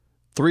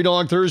Three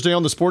Dog Thursday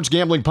on the Sports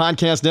Gambling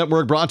Podcast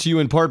Network, brought to you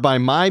in part by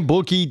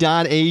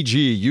MyBookie.ag.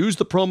 Use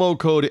the promo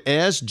code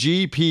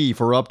SGP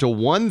for up to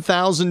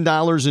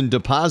 $1,000 in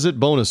deposit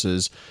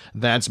bonuses.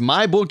 That's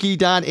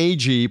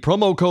MyBookie.ag,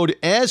 promo code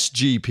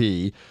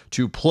SGP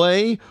to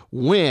play,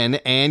 win,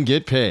 and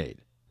get paid.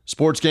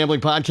 Sports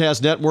Gambling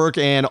Podcast Network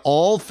and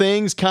All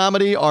Things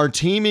Comedy are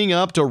teaming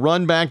up to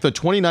run back the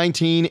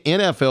 2019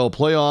 NFL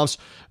playoffs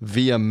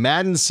via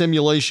Madden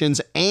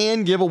simulations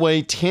and give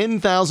away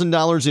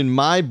 $10,000 in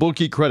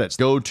MyBookie credits.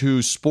 Go to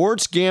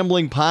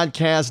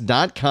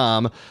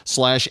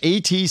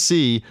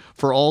sportsgamblingpodcast.com/ATC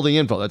for all the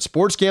info. That's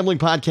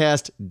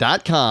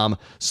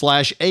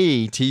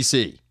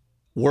sportsgamblingpodcast.com/ATC.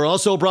 We're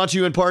also brought to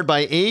you in part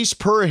by Ace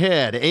Per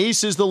Head.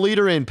 Ace is the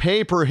leader in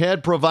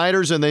pay-per-head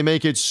providers, and they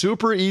make it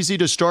super easy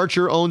to start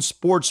your own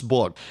sports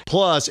book.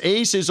 Plus,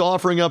 Ace is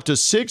offering up to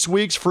 6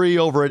 weeks free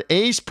over at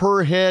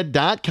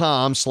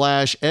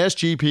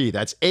aceperhead.com/SGP.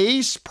 That's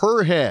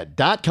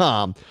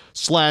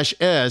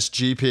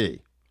aceperhead.com/SGP.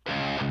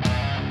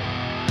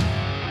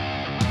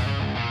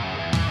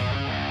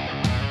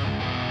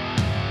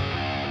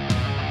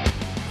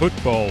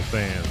 Football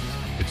fans,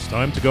 it's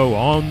time to go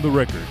on the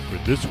record for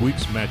this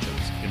week's matchups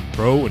in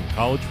pro and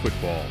college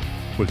football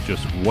with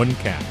just one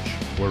catch.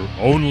 We're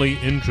only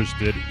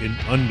interested in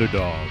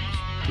underdogs.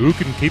 Who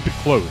can keep it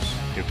close,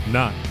 if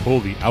not pull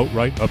the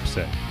outright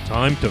upset?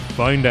 Time to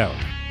find out.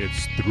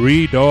 It's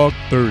Three Dog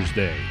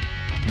Thursday.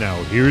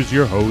 Now here's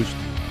your host,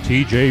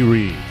 TJ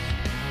Reeves.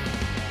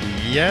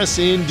 Yes,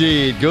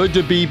 indeed. Good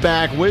to be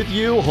back with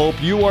you.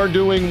 Hope you are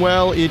doing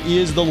well. It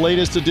is the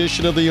latest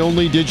edition of the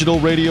only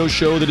digital radio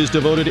show that is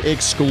devoted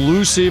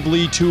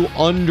exclusively to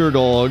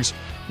underdogs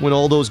when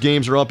all those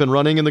games are up and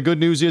running. And the good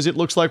news is it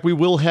looks like we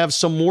will have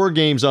some more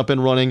games up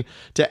and running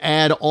to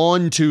add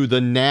on to the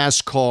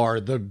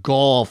NASCAR, the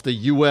golf, the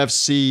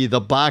UFC,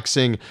 the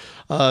boxing,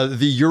 the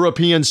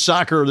European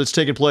soccer that's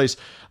taking place.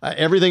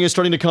 Everything is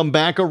starting to come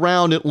back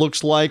around, it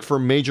looks like, for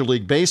Major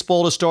League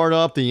Baseball to start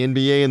up, the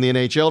NBA and the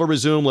NHL to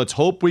resume. Let's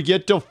hope we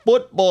get to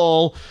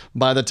football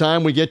by the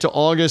time we get to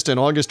August, and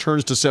August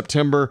turns to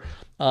September,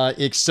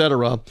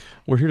 etc.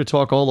 We're here to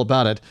talk all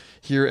about it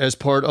here as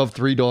part of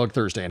Three Dog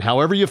Thursday. And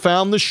however you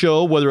found the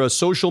show, whether a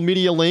social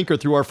media link or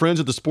through our friends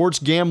at the Sports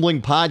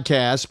Gambling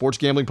Podcast,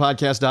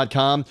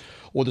 sportsgamblingpodcast.com,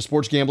 or the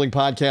Sports Gambling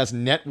Podcast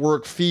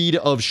network feed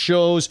of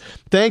shows,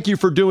 thank you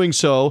for doing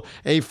so.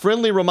 A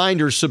friendly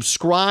reminder,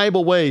 subscribe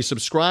away.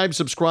 Subscribe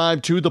to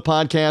the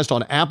podcast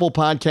on Apple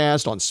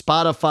Podcast, on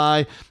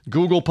Spotify,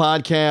 Google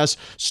Podcasts,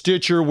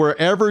 Stitcher,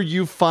 wherever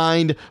you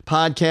find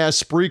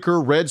podcasts,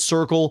 Spreaker, Red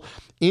Circle,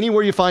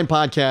 anywhere you find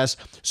podcasts,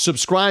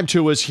 subscribe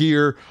to us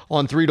here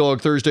on Three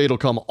Dog Thursday. It'll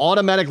come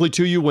automatically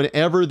to you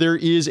whenever there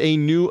is a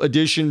new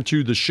addition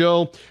to the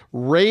show.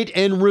 Rate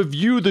and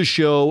review the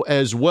show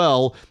as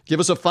well. Give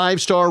us a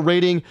 5-star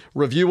rating.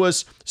 Review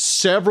us.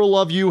 Several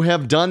of you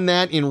have done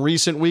that in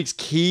recent weeks.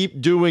 Keep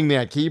doing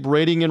that. Keep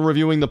rating and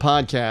reviewing the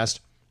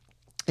podcast.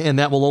 And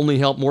that will only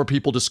help more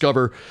people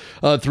discover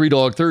Three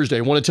Dog Thursday.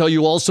 I want to tell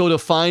you also to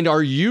find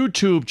our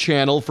YouTube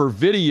channel for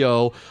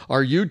video.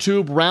 Our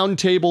YouTube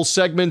roundtable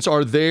segments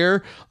are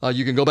there.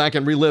 You can go back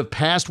and relive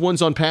past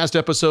ones on past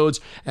episodes.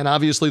 And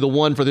obviously the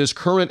one for this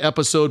current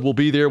episode will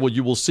be there, where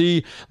you will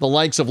see the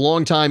likes of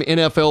longtime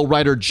NFL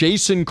writer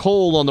Jason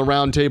Cole on the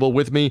roundtable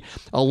with me,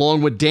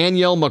 along with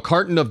Danielle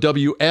McCartan of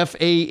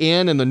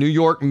WFAN and the New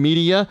York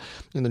media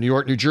in the New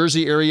York, New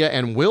Jersey area.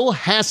 And Will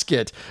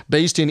Haskett,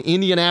 based in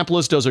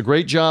Indianapolis, does a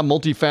great job,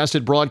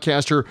 multifaceted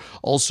broadcaster,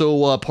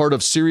 also part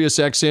of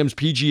SiriusXM's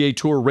PGA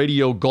Tour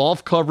radio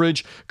golf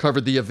coverage.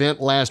 Covered the event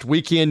last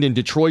weekend in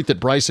Detroit that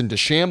Bryson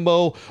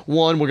DeChambeau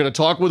won. We're going to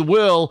talk with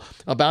Will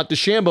about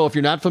DeChambeau. If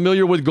you're not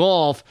familiar with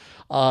golf,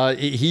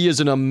 he is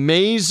an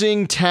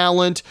amazing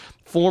talent.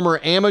 Former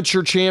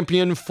amateur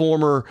champion,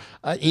 former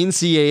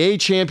NCAA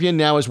champion,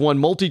 now has won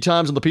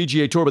multi-times on the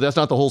PGA Tour, but that's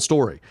not the whole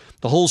story.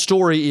 The whole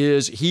story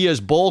is he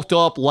has bulked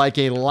up like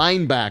a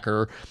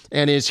linebacker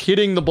and is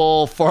hitting the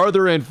ball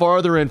farther and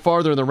farther and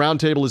farther, and the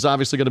roundtable is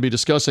obviously going to be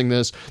discussing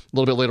this a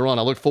little bit later on.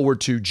 I look forward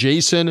to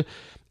Jason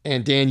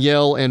and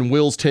Danielle and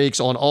Will's takes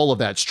on all of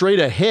that.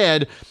 Straight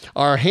ahead,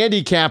 our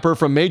handicapper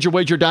from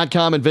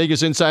MajorWager.com and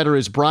Vegas Insider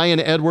is Brian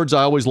Edwards.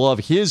 I always love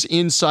his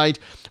insight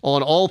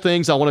on all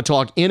things. I want to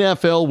talk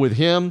NFL with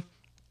him,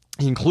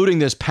 including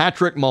this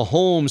Patrick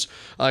Mahomes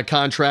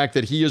contract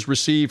that he has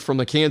received from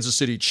the Kansas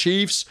City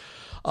Chiefs.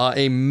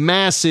 A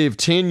massive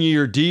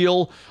 10-year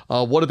deal.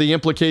 What are the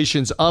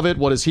implications of it?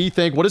 What does he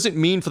think? What does it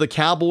mean for the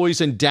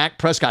Cowboys and Dak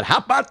Prescott? How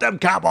about them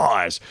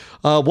Cowboys?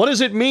 What does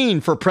it mean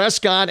for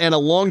Prescott and a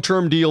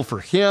long-term deal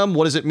for him?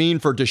 What does it mean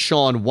for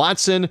Deshaun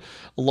Watson,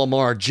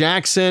 Lamar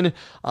Jackson,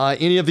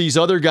 any of these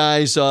other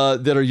guys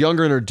that are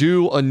younger and are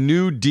due a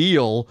new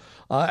deal?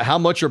 How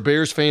much are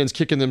Bears fans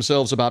kicking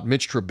themselves about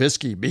Mitch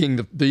Trubisky being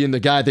the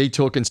guy they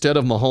took instead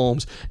of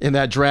Mahomes in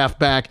that draft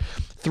back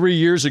 3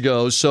 years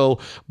ago? So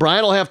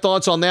Brian will have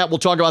thoughts on that. We'll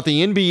talk about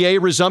the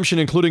NBA resumption,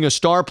 including a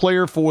star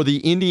player for the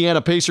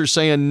Indiana Pacers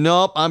saying,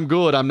 nope, I'm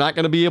good. I'm not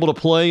going to be able to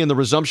play in the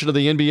resumption of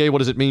the NBA. What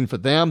does it mean for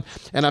them?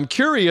 And I'm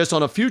curious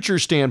on a future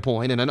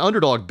standpoint and an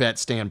underdog bet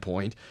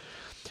standpoint,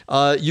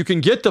 You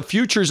can get the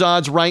futures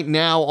odds right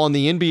now on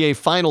the NBA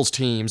Finals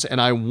teams,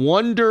 and I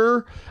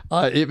wonder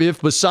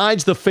if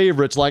besides the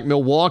favorites like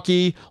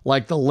Milwaukee,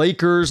 like the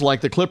Lakers,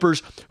 like the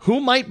Clippers, who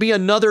might be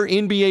another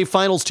NBA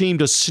Finals team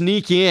to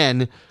sneak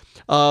in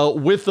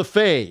with the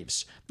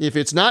faves. If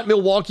it's not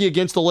Milwaukee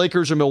against the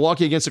Lakers or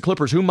Milwaukee against the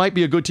Clippers, who might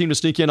be a good team to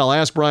sneak in? I'll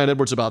ask Brian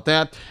Edwards about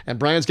that. And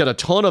Brian's got a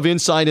ton of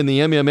insight in the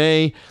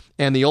MMA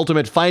and the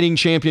Ultimate Fighting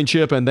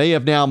Championship, and they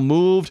have now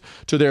moved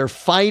to their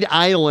Fight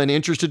Island.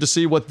 Interested to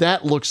see what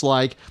that looks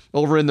like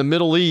over in the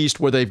Middle East,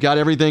 where they've got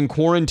everything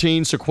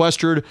quarantined,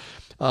 sequestered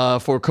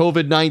for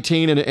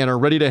COVID-19 and are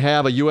ready to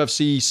have a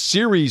UFC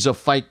series of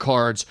fight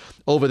cards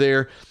over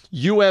there.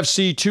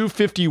 UFC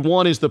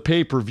 251 is the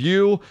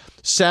pay-per-view.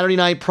 Saturday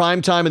night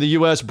primetime in the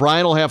U.S.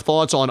 Brian will have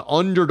thoughts on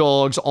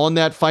underdogs on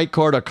that fight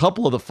card, a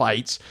couple of the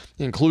fights,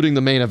 including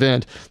the main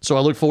event. So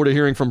I look forward to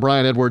hearing from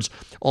Brian Edwards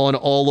on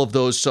all of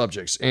those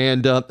subjects.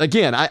 And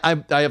again, I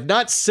have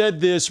not said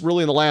this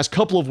really in the last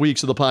couple of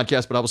weeks of the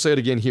podcast, but I will say it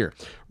again here.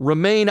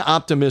 Remain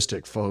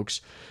optimistic,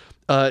 folks.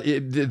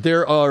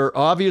 There are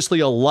obviously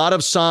a lot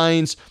of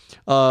signs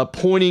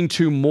pointing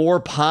to more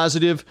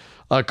positive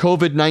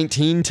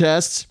COVID-19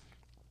 tests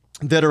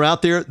that are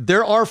out there.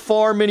 There are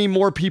far many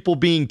more people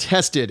being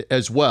tested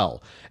as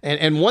well.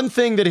 And one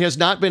thing that has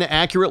not been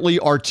accurately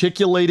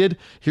articulated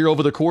here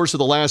over the course of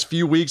the last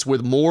few weeks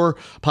with more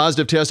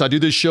positive tests. I do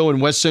this show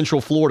in West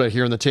Central Florida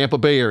here in the Tampa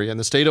Bay area, and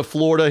the state of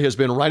Florida has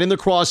been right in the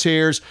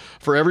crosshairs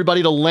for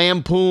everybody to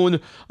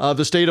lampoon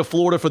the state of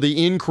Florida for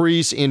the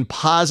increase in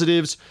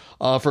positives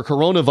for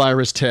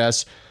coronavirus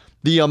tests.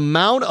 The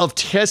amount of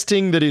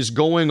testing that is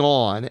going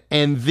on,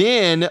 and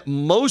then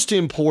most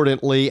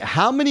importantly,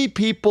 how many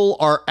people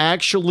are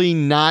actually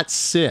not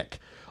sick,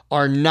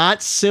 are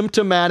not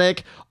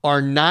symptomatic,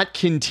 are not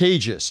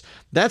contagious.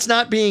 That's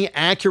not being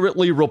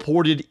accurately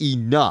reported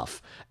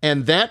enough.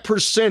 And that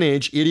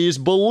percentage, it is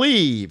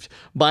believed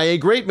by a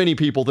great many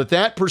people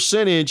that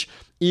percentage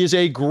is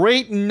a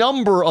great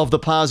number of the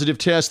positive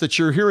tests that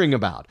you're hearing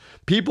about.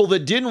 People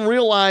that didn't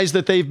realize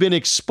that they've been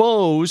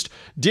exposed,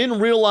 didn't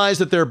realize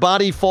that their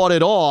body fought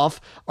it off,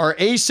 are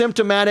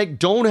asymptomatic,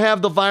 don't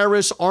have the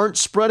virus, aren't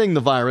spreading the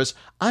virus.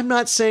 I'm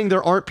not saying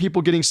there aren't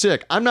people getting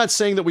sick. I'm not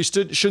saying that we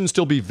shouldn't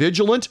still be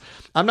vigilant.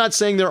 I'm not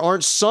saying there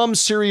aren't some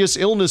serious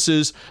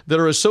illnesses that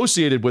are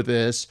associated with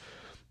this.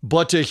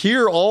 But to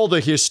hear all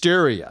the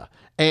hysteria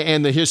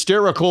and the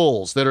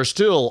hystericals that are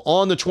still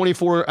on the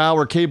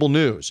 24-hour cable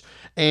news,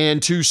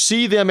 and to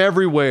see them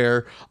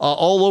everywhere,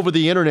 all over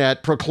the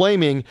internet,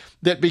 proclaiming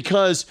that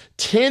because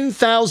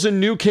 10,000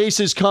 new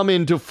cases come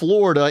into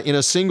Florida in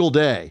a single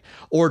day,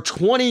 or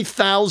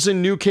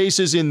 20,000 new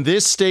cases in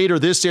this state or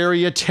this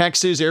area,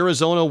 Texas,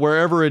 Arizona,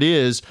 wherever it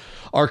is,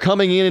 are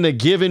coming in a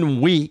given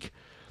week,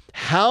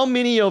 how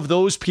many of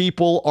those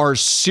people are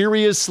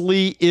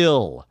seriously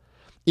ill?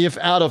 If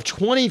out of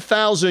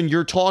 20,000,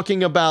 you're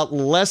talking about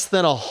less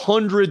than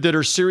 100 that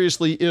are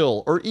seriously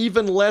ill, or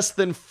even less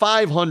than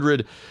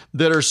 500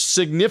 that are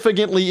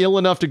significantly ill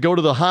enough to go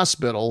to the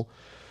hospital,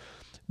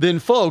 then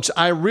folks,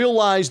 I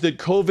realize that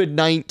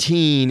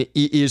COVID-19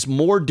 is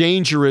more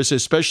dangerous,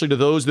 especially to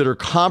those that are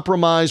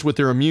compromised with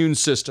their immune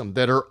system,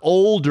 that are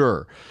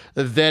older,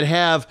 that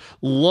have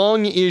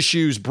lung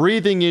issues,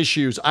 breathing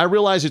issues. I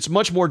realize it's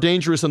much more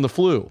dangerous than the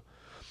flu.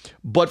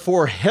 But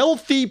for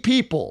healthy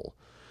people,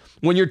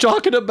 when you're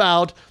talking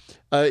about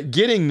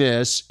getting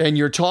this and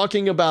you're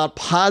talking about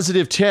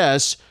positive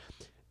tests,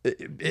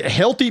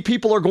 healthy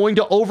people are going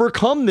to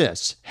overcome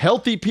this.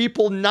 Healthy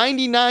people,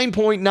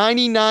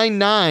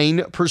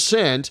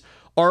 99.999%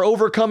 are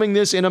overcoming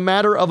this in a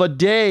matter of a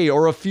day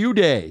or a few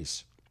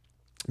days,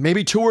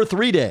 maybe 2 or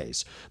 3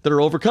 days that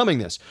are overcoming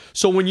this.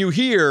 So when you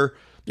hear,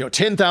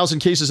 10,000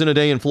 cases in a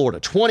day in Florida,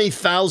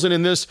 20,000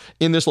 in this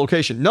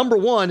location, number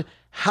one,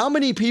 how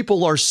many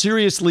people are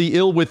seriously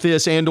ill with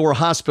this and or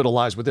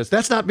hospitalized with this?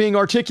 That's not being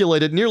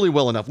articulated nearly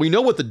well enough. We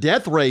know what the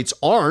death rates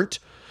aren't.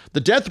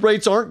 The death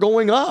rates aren't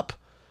going up,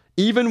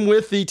 even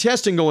with the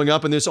testing going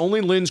up, and this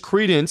only lends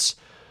credence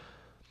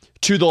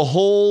to the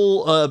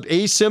whole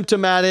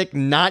asymptomatic,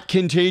 not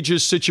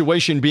contagious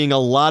situation being a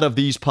lot of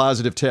these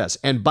positive tests.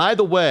 And by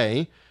the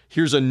way,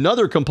 here's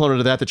another component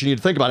of that you need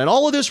to think about. And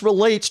all of this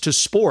relates to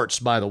sports,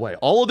 by the way.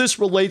 All of this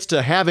relates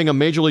to having a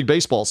Major League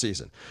Baseball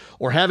season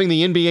or having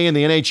the NBA and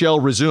the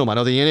NHL resume. I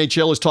know the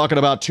NHL is talking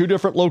about 2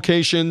 different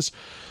locations,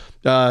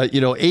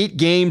 8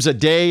 games a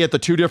day at the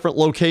 2 different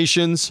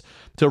locations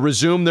to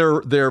resume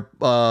their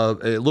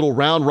little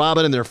round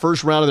robin in their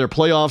first round of their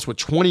playoffs with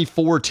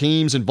 24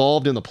 teams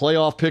involved in the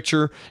playoff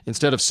picture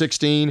instead of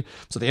 16.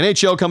 So the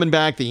NHL coming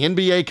back, the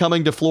NBA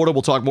coming to Florida.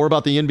 We'll talk more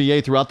about the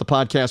NBA throughout the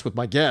podcast with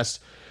my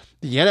guests.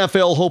 The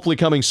NFL hopefully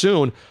coming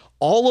soon.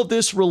 All of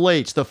this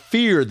relates, the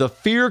fear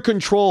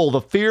control, the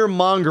fear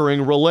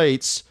mongering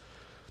relates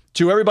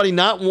to everybody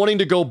not wanting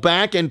to go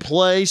back and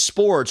play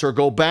sports or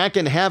go back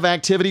and have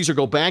activities or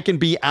go back and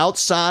be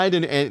outside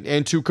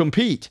and to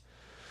compete.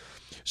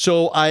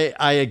 So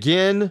I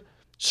again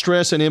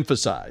stress and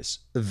emphasize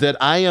that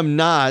I am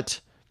not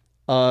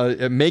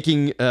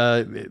making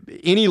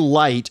any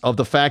light of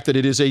the fact that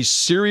it is a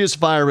serious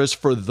virus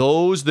for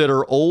those that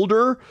are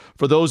older,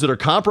 for those that are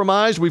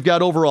compromised. We've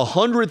got over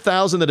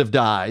 100,000 that have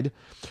died.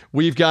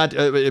 We've got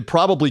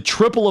probably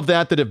triple of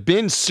that have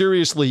been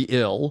seriously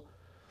ill,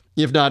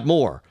 if not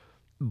more.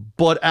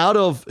 But out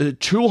of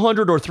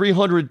 200 or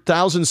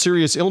 300,000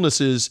 serious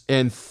illnesses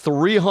and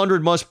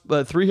 300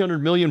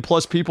 million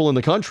plus people in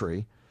the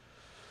country,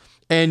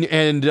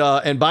 and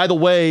by the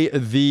way,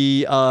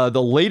 the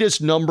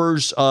latest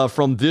numbers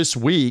from this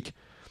week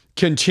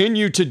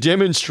continue to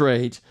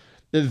demonstrate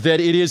that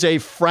it is a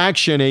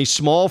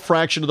small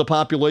fraction of the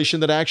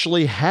population that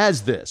actually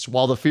has this,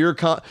 while the fear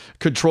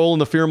control and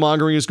the fear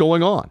mongering is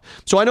going on.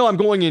 So I know I'm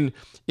going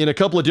in a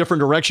couple of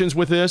different directions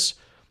with this,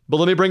 but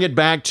let me bring it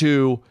back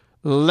to,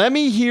 let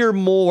me hear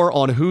more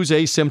on who's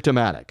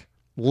asymptomatic.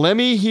 Let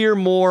me hear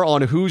more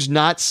on who's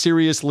not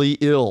seriously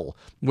ill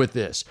with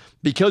this,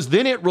 because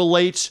then it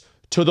relates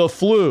to the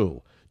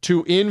flu,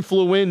 to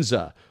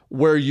influenza,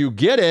 where you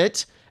get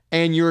it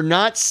and you're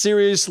not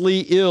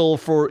seriously ill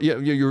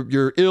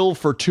you're ill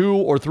for 2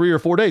 or 3 or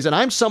 4 days. And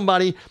I'm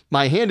somebody,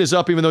 my hand is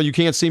up even though you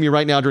can't see me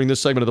right now during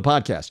this segment of the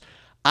podcast.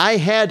 I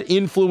had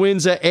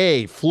influenza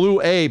A,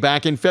 flu A,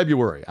 back in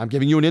February. I'm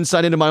giving you an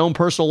insight into my own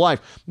personal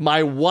life.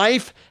 My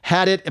wife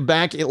had it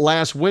back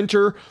last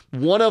winter.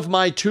 One of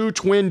my 2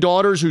 twin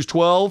daughters, who's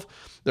 12,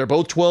 they're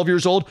both 12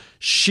 years old,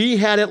 she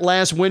had it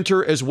last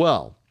winter as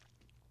well.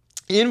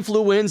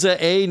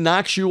 Influenza A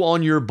knocks you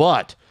on your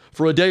butt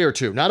for a day or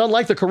two, not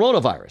unlike the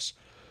coronavirus.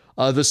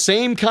 The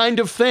same kind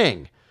of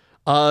thing.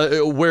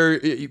 Where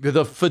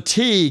the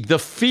fatigue, the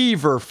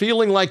fever,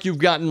 feeling like you've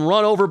gotten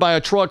run over by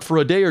a truck for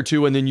a day or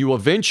two, and then you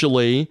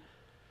eventually,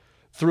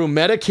 through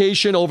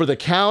medication over the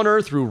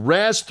counter, through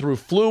rest, through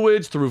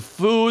fluids, through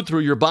food, through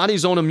your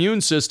body's own immune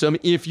system,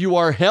 if you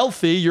are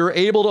healthy, you're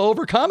able to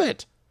overcome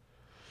it.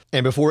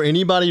 And before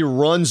anybody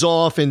runs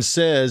off and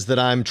says that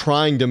I'm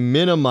trying to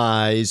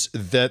minimize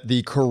that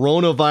the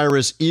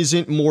coronavirus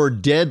isn't more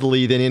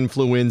deadly than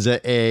influenza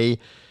A,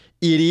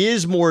 it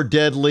is more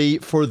deadly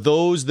for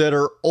those that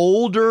are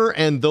older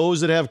and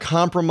those that have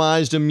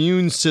compromised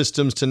immune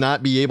systems to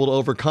not be able to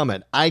overcome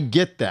it. I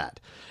get that.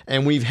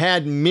 And we've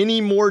had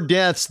many more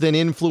deaths than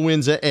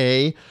influenza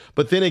A.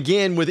 But then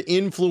again, with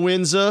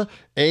influenza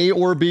A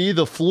or B,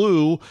 the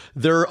flu,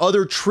 there are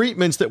other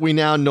treatments that we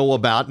now know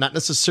about, not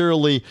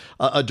necessarily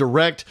a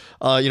direct,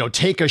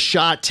 take a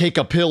shot, take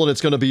a pill, and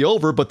it's going to be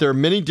over. But there are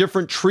many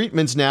different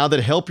treatments now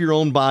that help your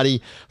own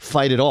body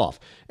fight it off.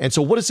 And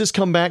so what does this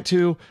come back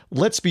to?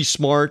 Let's be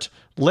smart.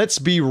 Let's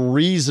be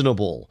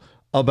reasonable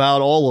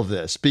about all of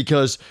this,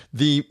 because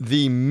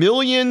the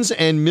millions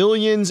and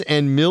millions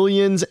and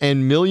millions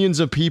and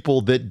millions of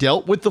people that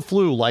dealt with the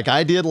flu, like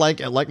I did,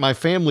 like my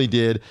family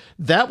did,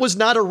 that was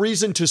not a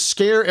reason to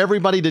scare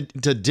everybody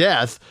to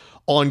death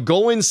on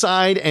go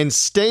inside and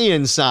stay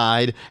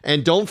inside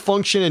and don't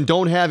function and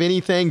don't have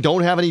anything,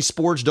 don't have any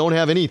sports, don't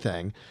have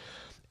anything.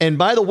 And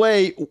by the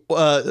way,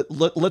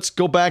 let's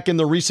go back in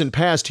the recent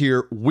past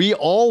here. We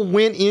all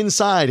went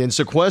inside and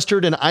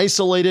sequestered and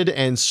isolated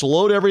and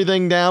slowed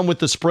everything down with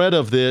the spread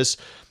of this,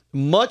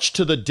 much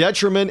to the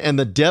detriment and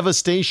the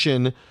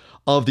devastation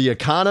of the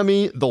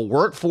economy, the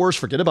workforce.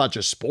 Forget about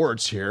just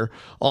sports here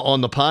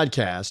on the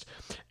podcast.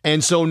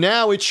 And so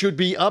now it should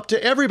be up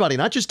to everybody,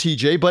 not just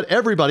TJ, but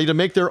everybody to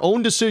make their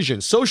own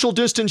decisions. Social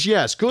distance,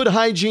 yes. Good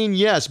hygiene,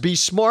 yes. Be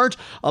smart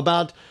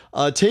about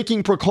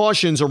taking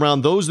precautions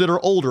around those that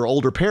are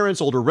older parents,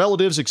 older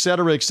relatives, et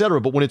cetera, et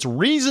cetera. But when it's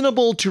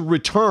reasonable to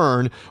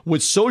return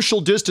with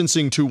social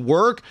distancing to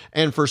work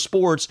and for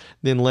sports,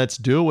 then let's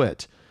do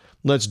it.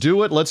 Let's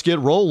do it. Let's get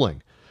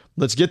rolling.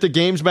 Let's get the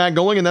games back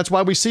going. And that's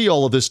why we see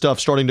all of this stuff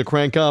starting to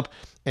crank up.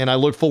 And I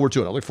look forward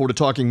to it. I look forward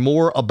to talking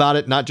more about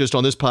it, not just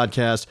on this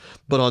podcast,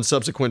 but on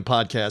subsequent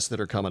podcasts that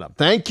are coming up.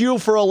 Thank you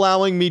for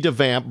allowing me to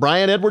vamp.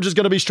 Brian Edwards is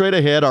going to be straight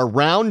ahead. Our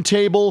round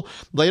table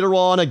later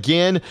on.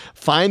 Again,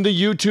 find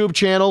the YouTube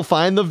channel,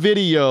 find the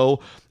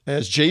video,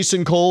 as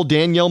Jason Cole,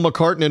 Danielle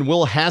McCartan, and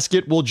Will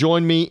Haskett will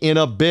join me in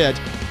a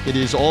bit. It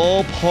is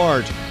all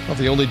part of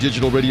the only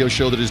digital radio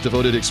show that is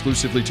devoted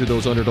exclusively to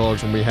those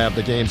underdogs when we have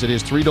the games. It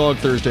is Three Dog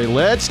Thursday.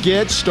 Let's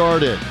get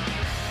started.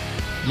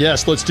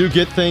 Yes, let's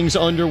get things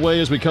underway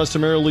as we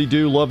customarily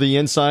do. Love the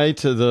insight,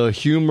 the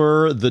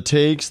humor, the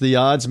takes, the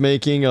odds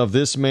making of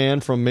this man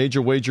from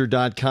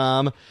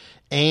MajorWager.com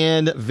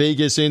and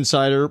Vegas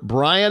Insider.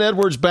 Brian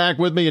Edwards back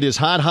with me. It is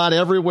hot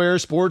everywhere.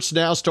 Sports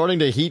now starting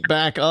to heat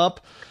back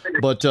up.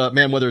 But,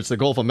 man, whether it's the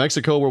Gulf of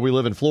Mexico where we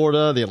live in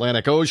Florida, the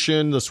Atlantic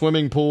Ocean, the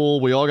swimming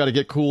pool, we all got to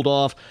get cooled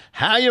off.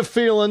 How you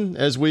feeling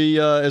as we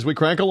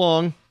crank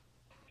along?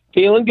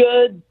 Feeling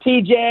good,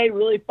 TJ.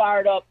 Really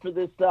fired up for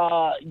this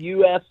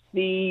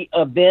UFC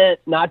event,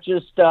 not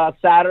just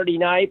Saturday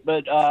night,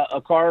 but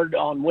a card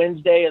on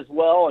Wednesday as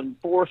well, and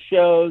 4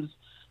 shows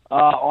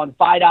on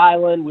Fight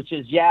Island, which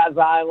is Yas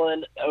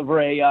Island, over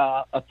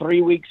a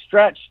 3-week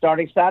stretch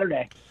starting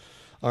Saturday.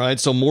 All right,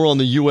 so more on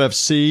the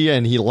UFC,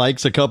 and he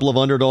likes a couple of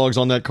underdogs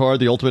on that card,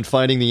 the Ultimate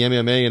Fighting, the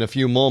MMA, in a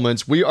few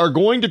moments. We are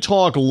going to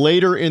talk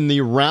later in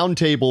the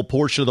roundtable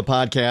portion of the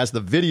podcast, the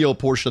video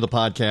portion of the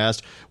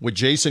podcast, with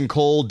Jason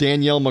Cole,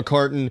 Danielle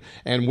McCartan,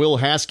 and Will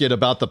Haskett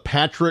about the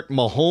Patrick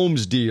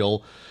Mahomes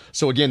deal.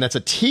 So again, that's a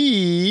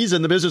tease.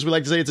 In the business, we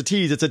like to say it's a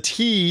tease. It's a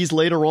tease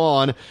later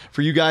on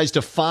for you guys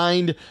to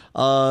find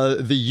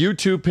the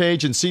YouTube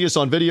page and see us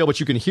on video, but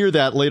you can hear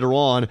that later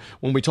on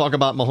when we talk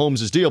about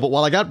Mahomes' deal. But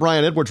while I got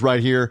Brian Edwards right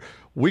here,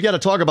 we got to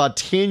talk about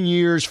 10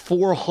 years,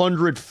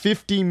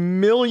 $450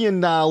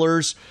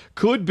 million,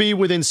 could be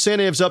with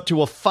incentives up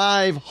to a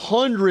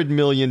 $500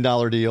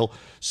 million deal.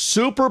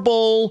 Super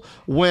Bowl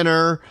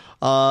winner.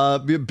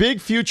 Big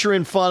future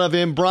in front of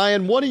him.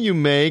 Brian, what do you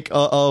make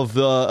of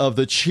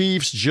the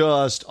Chiefs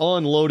just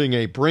unloading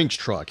a Brinks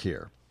truck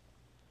here?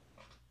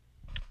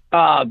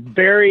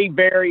 Very,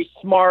 very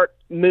smart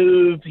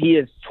move. He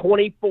is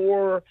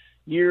 24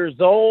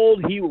 years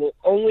old. He will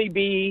only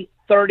be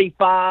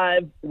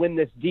 35 when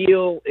this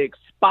deal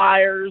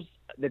expires.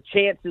 The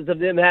chances of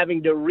them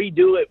having to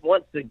redo it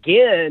once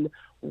again,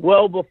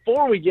 well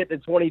before we get to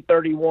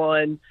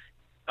 2031,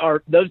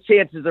 those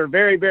chances are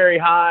very, very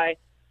high.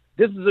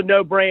 This is a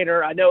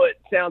no-brainer. I know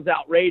it sounds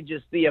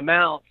outrageous, the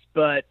amounts,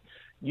 but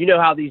you know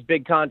how these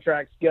big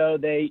contracts go.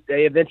 They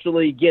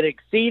eventually get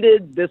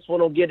exceeded. This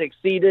one will get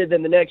exceeded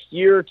in the next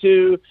year or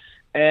two.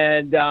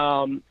 And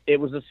it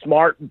was a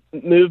smart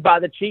move by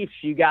the Chiefs.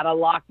 You got to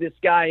lock this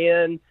guy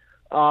in.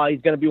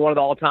 He's going to be one of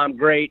the all-time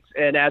greats.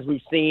 And as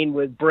we've seen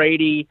with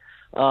Brady,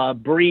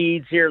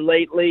 Breeze here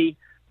lately,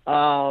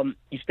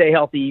 you stay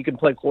healthy, you can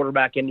play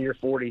quarterback into your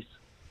 40s.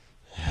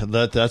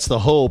 That's the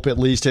hope, at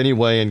least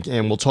anyway,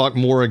 and we'll talk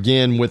more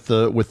again with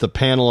the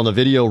panel on the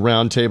video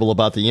roundtable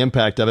about the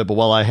impact of it. But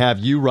while I have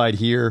you right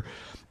here,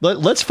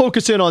 let's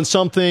focus in on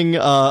something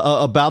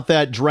about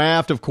that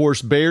draft. Of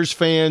course, Bears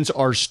fans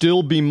are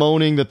still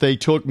bemoaning that they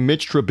took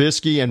Mitch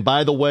Trubisky, and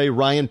by the way,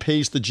 Ryan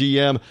Pace, the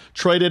GM,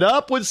 traded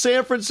up with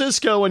San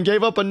Francisco and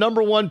gave up a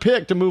number 1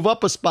 pick to move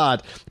up a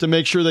spot to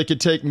make sure they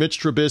could take Mitch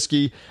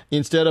Trubisky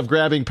instead of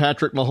grabbing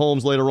Patrick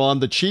Mahomes later on.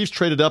 The Chiefs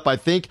traded up, I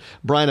think,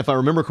 Brian, if I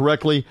remember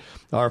correctly,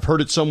 or I've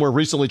heard it somewhere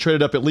recently,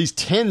 traded up at least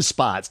 10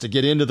 spots to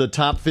get into the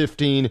top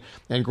 15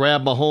 and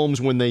grab Mahomes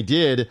when they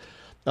did.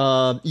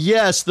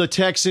 Yes, the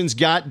Texans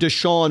got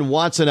Deshaun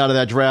Watson out of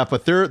that draft,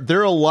 but there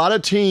are a lot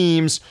of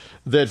teams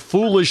that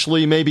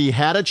foolishly maybe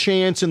had a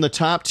chance in the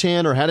top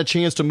 10 or had a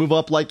chance to move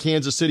up like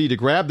Kansas City to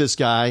grab this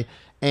guy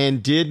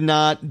and did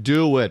not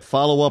do it.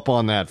 Follow up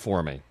on that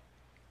for me.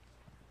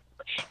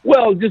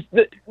 Well,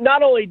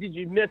 not only did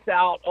you miss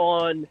out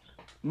on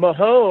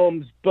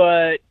Mahomes,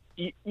 but,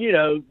 you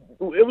know,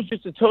 it was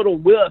just a total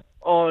whiff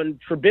on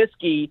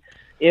Trubisky.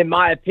 In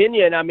my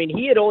opinion, I mean,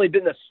 he had only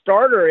been the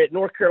starter at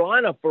North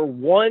Carolina for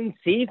 1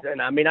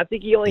 season. I mean, I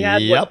think he only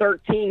had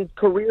 13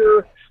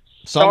 career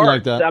starts. Something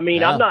like that. I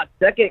mean, yeah.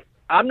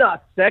 I'm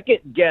not second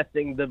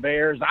guessing the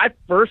Bears. I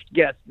first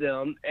guessed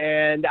them,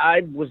 and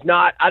I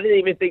didn't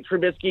even think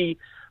Trubisky,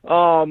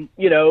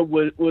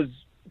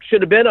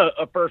 should have been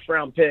a first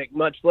round pick,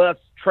 much less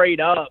trade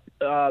up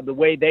the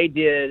way they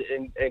did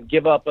and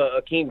give up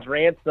a king's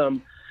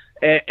ransom.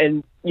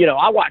 And, you know,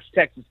 I watched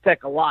Texas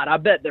Tech a lot. I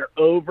bet their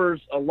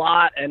overs a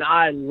lot, and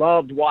I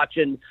loved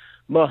watching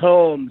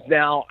Mahomes.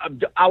 Now,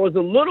 I was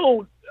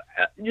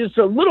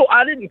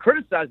I didn't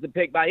criticize the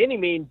pick by any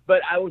means,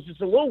 but I was just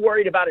a little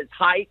worried about his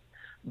height.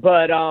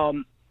 But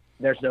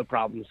there's no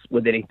problems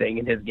with anything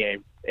in his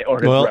game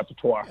or his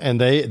repertoire. And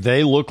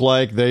they look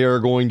like they are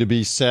going to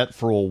be set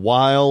for a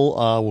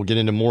while. We'll get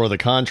into more of the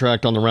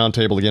contract on the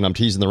roundtable. Again, I'm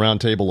teasing the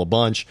roundtable a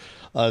bunch.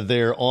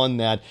 There on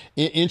that.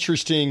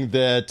 Interesting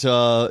that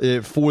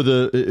for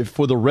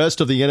the rest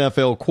of the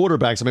NFL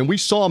quarterbacks, I mean, we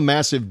saw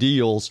massive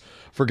deals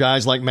for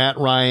guys like Matt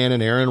Ryan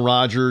and Aaron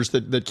Rodgers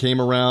that came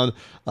around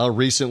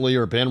recently,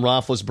 or Ben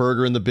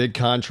Roethlisberger, and the big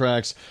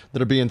contracts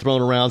that are being thrown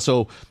around.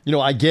 So, you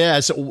know, I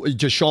guess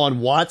Deshaun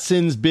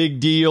Watson's big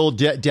deal,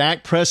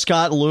 Dak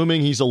Prescott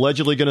looming. He's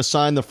allegedly going to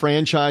sign the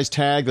franchise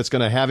tag that's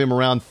going to have him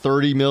around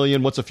 $30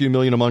 million. What's a few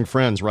million among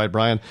friends, right,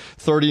 Brian?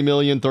 $30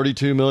 million,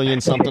 $32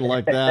 million, something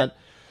like that.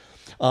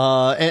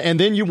 And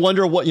then you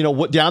wonder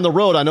what down the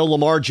road. I know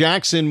Lamar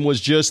Jackson was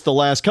just the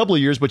last couple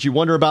of years, but you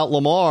wonder about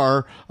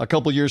Lamar a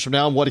couple of years from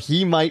now and what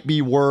he might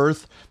be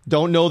worth.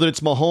 Don't know that it's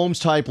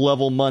Mahomes type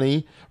level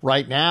money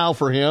right now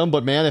for him,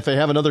 but man, if they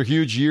have another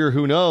huge year,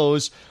 who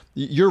knows?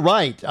 You're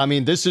right. I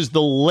mean, this is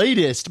the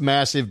latest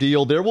massive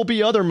deal. There will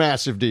be other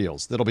massive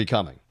deals that'll be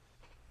coming.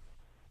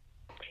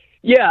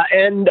 Yeah,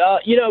 and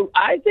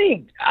I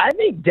think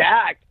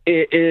Dak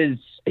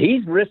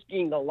he's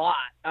risking a lot.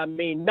 I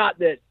mean, not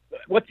that.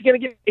 What's he going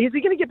to get? Is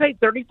he going to get paid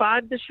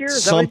 35 this year?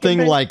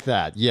 Something like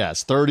that.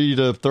 Yes. 30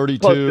 to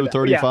 32,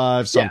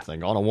 35,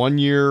 something on a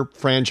 1-year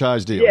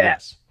franchise deal. Yeah.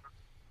 Yes.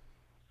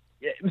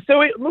 Yeah. So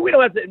we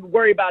don't have to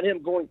worry about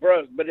him going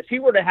broke, but if he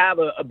were to have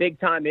a big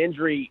time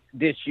injury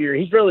this year,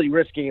 he's really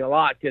risking a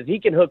lot because he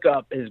can hook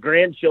up his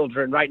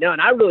grandchildren right now.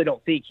 And I really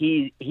don't think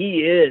he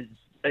is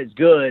as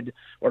good,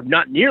 or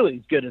not nearly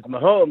as good as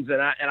Mahomes,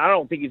 and I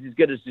don't think he's as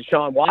good as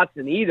Deshaun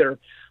Watson either.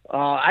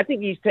 I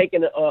think he's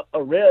taken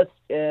a risk,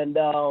 and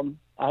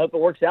I hope it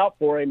works out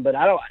for him. But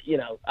I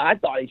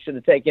thought he should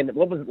have taken,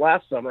 what was it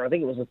last summer? I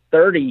think it was a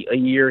 30 a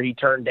year he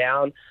turned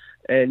down,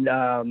 and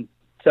I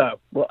hope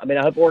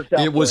it works out.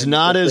 It was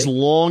not as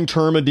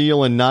long-term a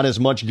deal and not as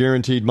much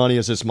guaranteed money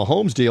as this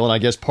Mahomes deal. And I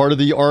guess part of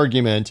the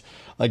argument,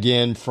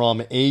 again,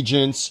 from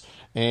agents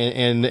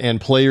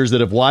and players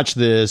that have watched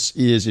this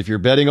is, if you're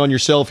betting on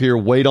yourself here,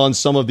 wait on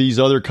some of these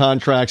other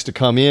contracts to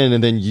come in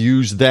and then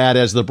use that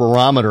as the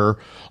barometer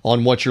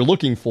on what you're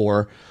looking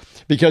for.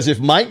 Because if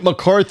Mike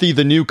McCarthy,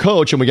 the new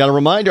coach, and we got to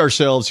remind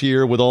ourselves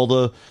here with all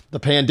the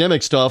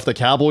pandemic stuff, the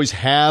Cowboys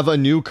have a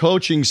new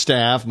coaching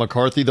staff.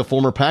 McCarthy, the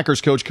former Packers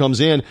coach, comes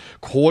in,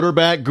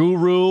 quarterback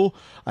guru.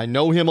 I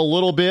know him a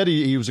little bit.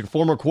 He was a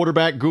former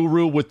quarterback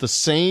guru with the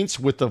Saints,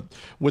 with the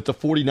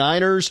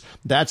 49ers.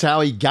 That's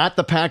how he got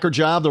the Packer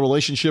job, the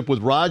relationship with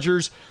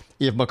Rodgers.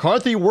 If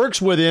McCarthy works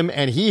with him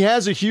and he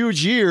has a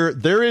huge year,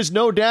 there is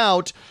no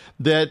doubt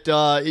that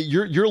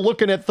you're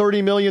looking at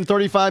 $30 million,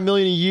 $35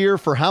 million a year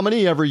for how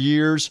many ever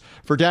years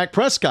for Dak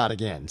Prescott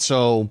again.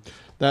 So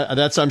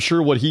that's, I'm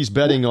sure, what he's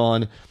betting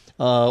on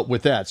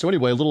with that. So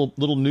anyway, a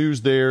little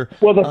news there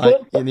in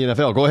the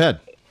NFL. Go ahead.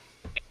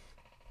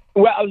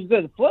 Well, I was going to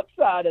say, the flip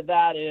side of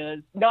that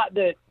is not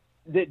that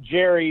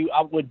Jerry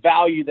would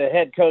value the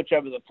head coach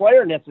over the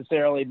player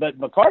necessarily, but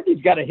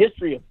McCarthy's got a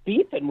history of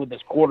beefing with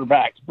his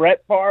quarterbacks,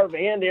 Brett Favre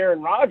and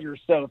Aaron Rodgers.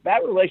 So if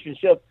that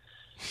relationship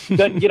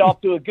doesn't get off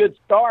to a good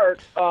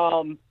start,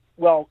 at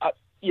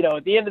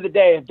the end of the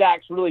day, if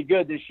Dak's really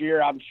good this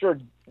year, I'm sure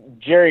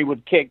Jerry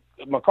would kick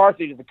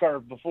McCarthy to the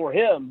curb before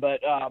him,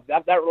 but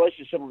that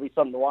relationship will be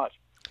something to watch.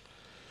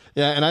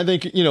 Yeah, and I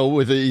think,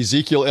 with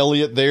Ezekiel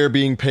Elliott there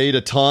being paid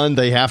a ton,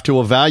 they have to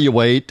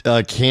evaluate,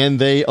 can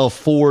they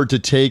afford to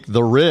take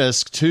the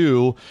risk,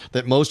 too,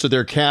 that most of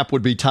their cap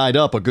would be tied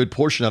up, a good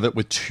portion of it,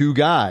 with two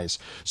guys.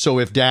 So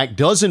if Dak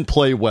doesn't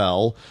play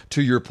well,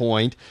 to your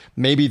point,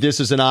 maybe this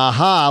is an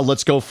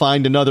let's go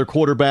find another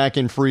quarterback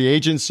in free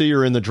agency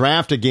or in the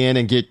draft again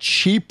and get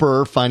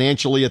cheaper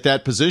financially at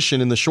that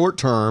position in the short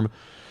term.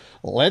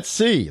 Let's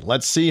see.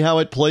 Let's see how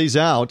it plays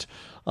out.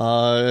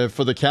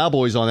 For the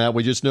Cowboys on that.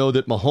 We just know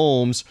that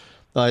Mahomes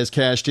is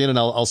cashed in, and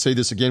I'll say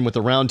this again with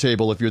the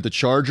roundtable. If you're the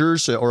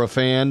Chargers or a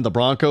fan, the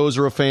Broncos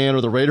are a fan,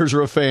 or the Raiders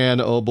are a fan,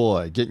 oh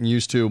boy, getting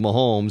used to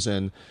Mahomes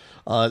and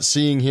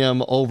seeing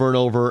him over and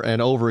over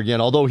and over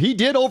again. Although he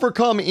did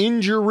overcome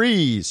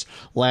injuries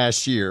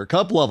last year, a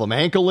couple of them,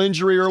 ankle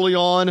injury early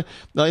on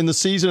in the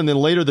season, and then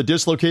later the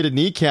dislocated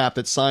kneecap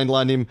that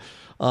sidelined him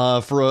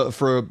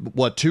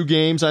for 2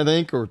 games, I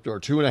think, or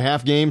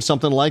 2.5 games,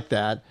 something like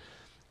that.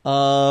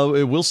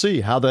 We'll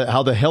see how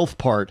the health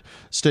part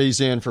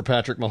stays in for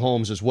Patrick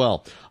Mahomes as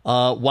well.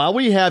 While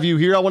we have you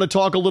here, I want to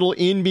talk a little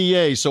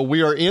NBA. So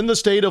we are in the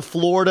state of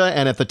Florida,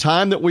 and at the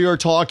time that we are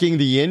talking,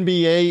 the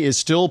NBA is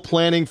still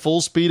planning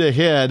full speed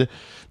ahead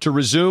to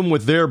resume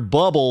with their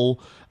bubble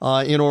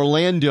in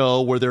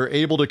Orlando, where they're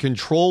able to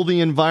control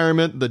the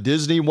environment. The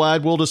Disney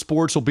Wide World of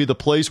Sports will be the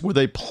place where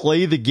they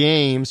play the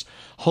games,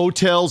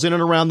 hotels in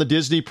and around the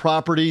Disney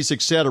properties,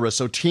 etc.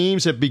 So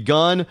teams have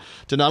begun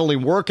to not only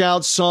work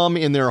out some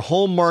in their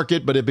home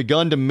market, but have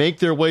begun to make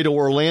their way to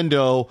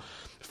Orlando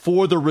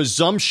for the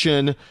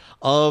resumption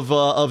of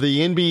the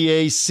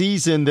NBA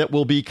season that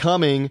will be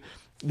coming,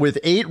 with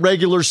 8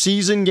 regular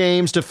season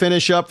games to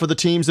finish up for the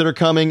teams that are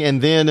coming,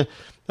 and then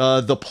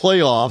the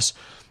playoffs.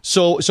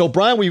 So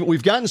Brian,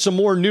 we've gotten some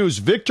more news.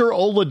 Victor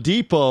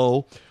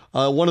Oladipo,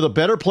 one of the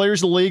better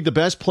players in the league, the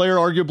best player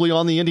arguably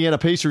on the Indiana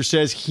Pacers,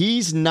 says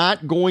he's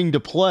not going to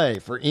play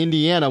for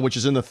Indiana, which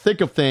is in the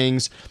thick of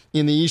things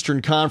in the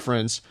Eastern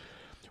Conference.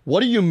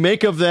 What do you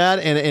make of that?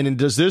 And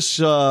does this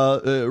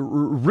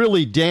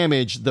really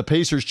damage the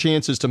Pacers'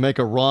 chances to make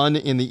a run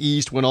in the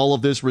East when all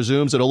of this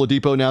resumes, that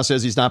Oladipo now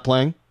says he's not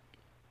playing?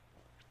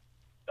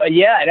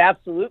 Yeah, it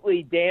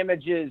absolutely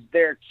damages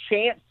their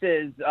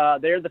chances.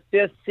 They're the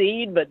 5th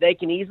seed, but they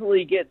can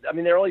easily get,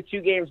 they're only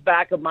 2 games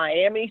back of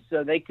Miami,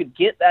 so they could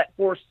get that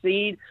 4th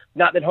seed.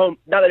 Not that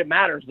it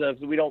matters, though,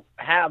 because we don't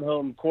have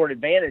home court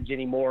advantage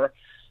anymore.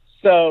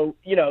 So,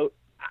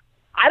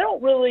 I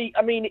don't really,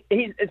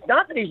 it's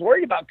not that he's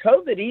worried about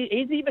COVID.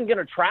 He's even going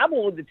to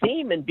travel with the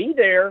team and be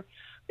there.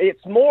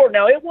 It's more,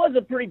 now it was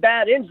a pretty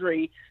bad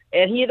injury,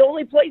 and he had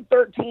only played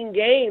 13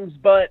 games,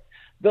 but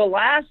the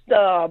last,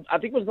 I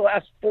think it was the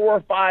last 4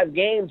 or 5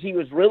 games, he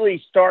was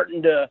really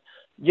starting to,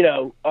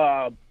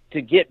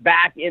 to get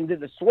back into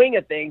the swing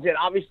of things. And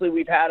obviously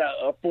we've had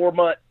a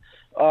 4-month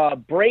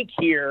break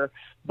here,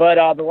 but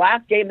the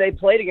last game they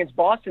played against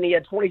Boston, he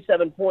had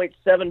 27 points,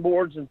 7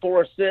 boards, and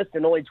 4 assists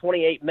in only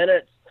 28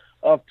 minutes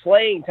of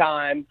playing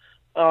time.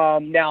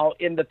 Now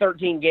in the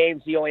 13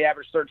 games, he only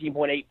averaged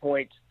 13.8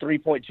 points,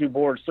 3.2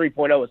 boards,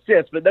 3.0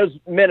 assists, but those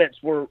minutes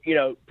were,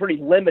 pretty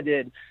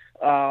limited.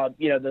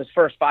 Those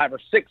first 5 or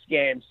 6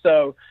 games.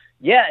 So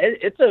yeah,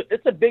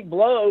 it's a big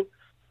blow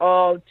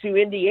to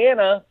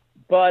Indiana,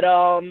 but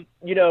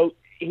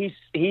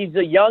he's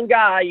a young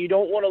guy. You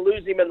don't want to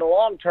lose him in the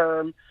long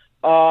term,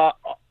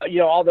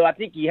 Although I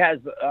think he has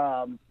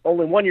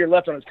only 1 year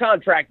left on his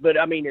contract, but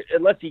I mean,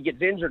 unless he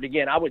gets injured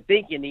again, I would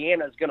think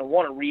Indiana is going to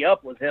want to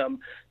re-up with him.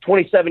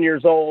 27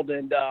 years old,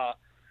 and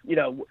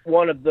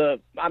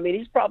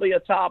he's probably a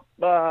top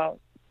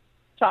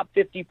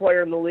 50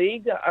 player in the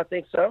league. I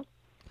think so.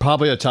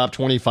 Probably a top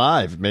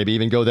 25, maybe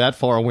even go that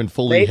far when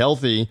fully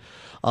healthy.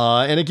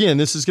 And again,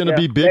 this is going to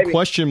be big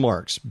question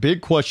marks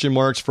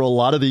for a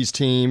lot of these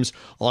teams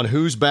on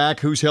who's back,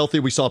 who's healthy.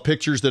 We saw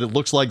pictures that it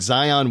looks like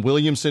Zion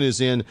Williamson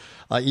is in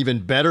even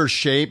better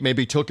shape,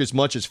 maybe took as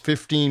much as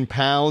 15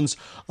 pounds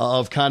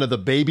of kind of the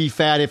baby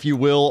fat, if you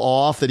will,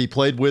 off that he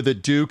played with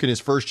at Duke in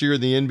his first year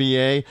in the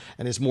NBA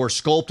and is more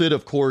sculpted.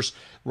 Of course,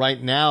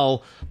 right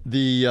now,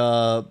 the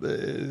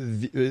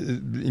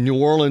New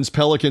Orleans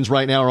Pelicans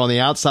right now are on the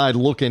outside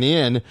looking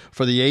in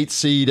for the 8th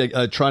seed,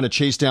 trying to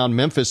chase down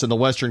Memphis in the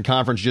Western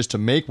Conference just to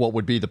make what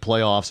would be the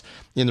playoffs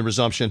in the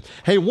resumption.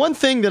 Hey, one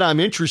thing that I'm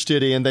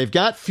interested in, they've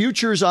got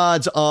futures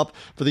odds up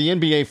for the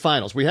NBA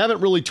Finals. We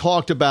haven't really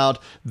talked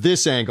about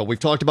this angle. We've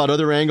talked about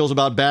other angles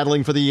about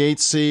battling for the 8th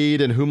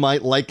seed and who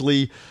might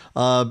likely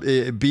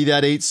be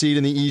that 8th seed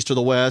in the East or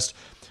the West.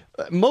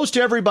 Most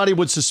everybody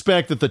would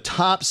suspect that the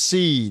top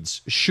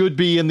seeds should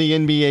be in the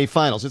NBA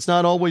Finals. It's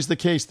not always the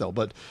case, though.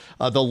 But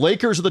the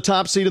Lakers are the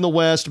top seed in the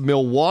West.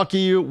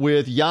 Milwaukee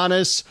with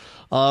Giannis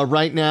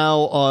right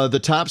now, the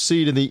top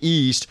seed in the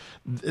East.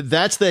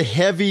 That's the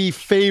heavy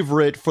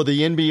favorite for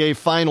the NBA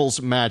Finals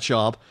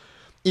matchup.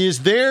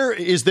 Is there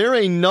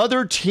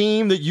another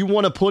team that you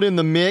want to put in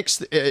the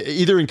mix,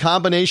 either in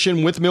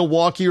combination with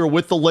Milwaukee or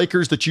with the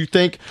Lakers, that you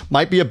think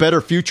might be a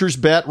better futures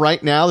bet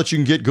right now that you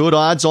can get good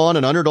odds on,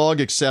 an underdog,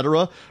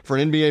 etc., for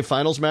an NBA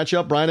Finals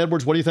matchup? Brian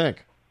Edwards, what do you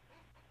think?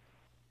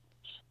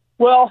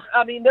 Well,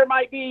 I mean, there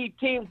might be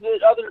teams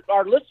that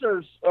our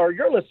listeners or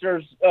your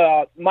listeners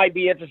might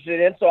be interested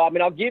in. So, I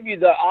mean, I'll give you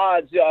the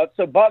odds.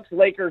 So, Bucks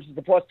Lakers is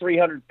the plus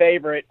 300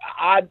 favorite.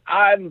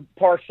 I'm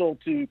partial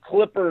to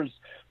Clippers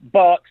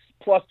Bucks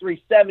plus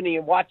 370,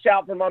 and watch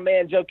out for my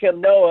man Joakim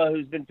Noah,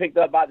 who's been picked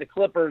up by the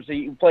Clippers.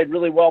 He played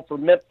really well for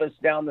Memphis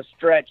down the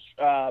stretch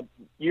last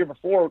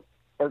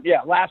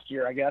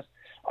year, I guess.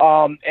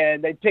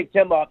 And they picked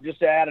him up just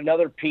to add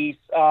another piece.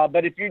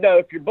 But if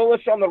you're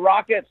bullish on the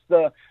Rockets,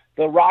 the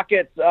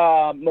Rockets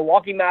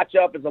Milwaukee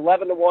matchup is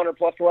 11-1 or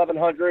plus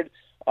 1100.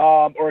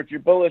 Or if you're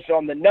bullish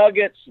on the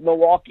Nuggets,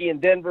 Milwaukee and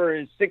Denver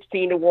is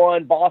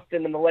 16-1.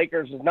 Boston and the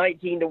Lakers is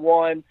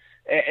 19-1.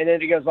 And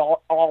then it goes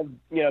all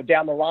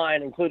down the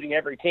line, including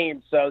every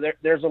team. So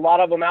there's a lot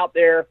of them out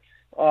there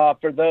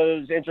for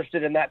those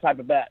interested in that type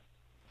of bet.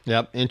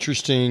 Yep,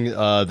 interesting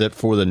that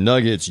for the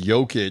Nuggets,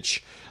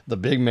 Jokic, the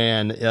big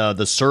man,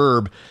 the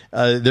Serb,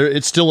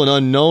 it's still an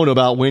unknown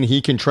about when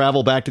he can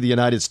travel back to the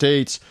United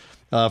States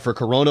for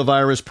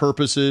coronavirus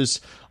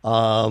purposes,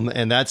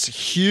 and that's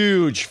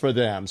huge for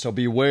them. So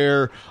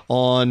beware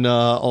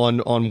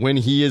on when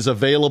he is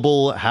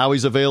available, how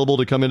he's available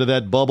to come into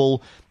that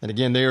bubble. And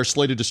again, they are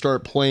slated to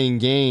start playing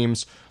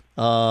games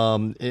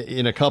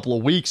in a couple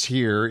of weeks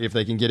here if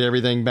they can get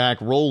everything back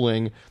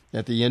rolling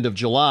at the end of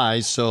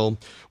July. So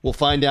we'll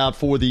find out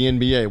for the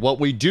NBA. What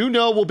we do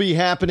know will be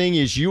happening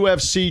is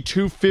UFC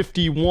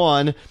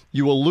 251.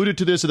 You alluded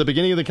to this at the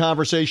beginning of the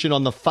conversation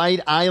on the Fight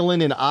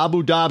Island in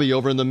Abu Dhabi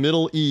over in the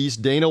Middle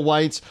East. Dana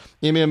White's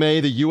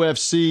MMA, the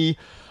UFC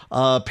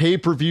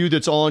pay-per-view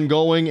that's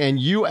ongoing, and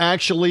you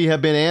actually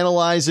have been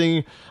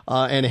analyzing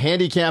and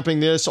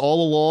handicapping this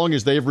all along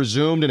as they've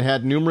resumed and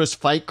had numerous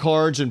fight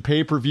cards and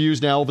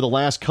pay-per-views now over the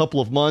last couple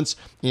of months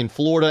in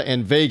Florida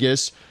and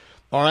Vegas.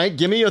 All right,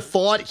 give me a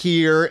thought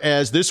here,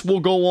 as this will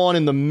go on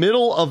in the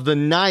middle of the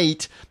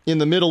night in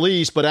the Middle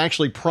East, but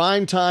actually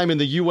prime time in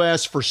the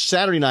U.S. for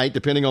Saturday night,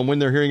 depending on when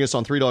they're hearing us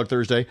on Three Dog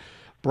Thursday.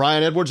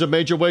 Brian Edwards of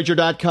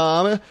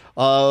MajorWager.com.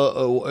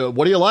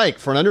 What do you like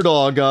for an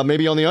underdog,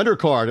 maybe on the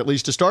undercard, at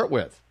least to start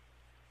with?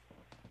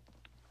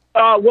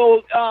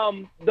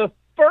 The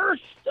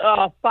first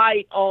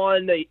fight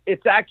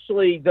it's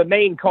actually the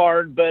main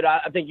card, but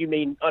I think you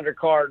mean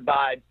undercard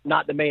by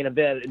not the main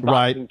event in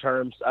boxing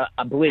terms,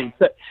 I believe.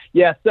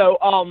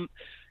 So,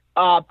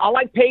 I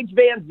like Paige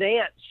Van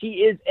Zandt. She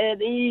is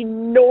an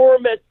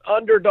enormous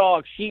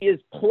underdog. She is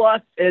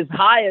as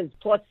high as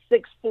plus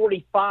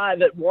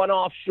 645 at One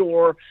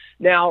Offshore.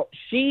 Now,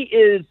 she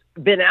is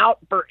been out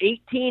for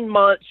 18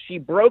 months. She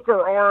broke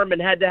her arm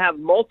and had to have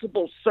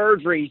multiple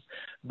surgeries.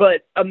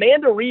 But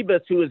Amanda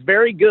Ribas, who is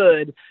very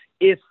good,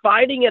 is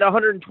fighting at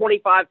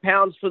 125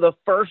 pounds for the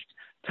first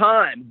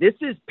time. This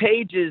is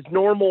Paige's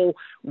normal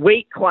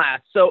weight class.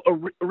 So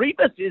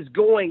Ribas is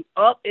going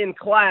up in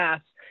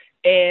class.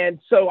 And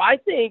so I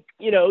think,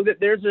 that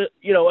there's a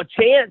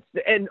chance.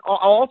 And I'll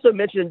also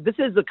mention this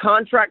is a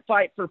contract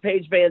fight for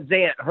Paige Van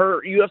Zandt.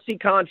 Her UFC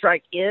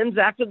contract ends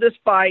after this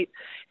fight.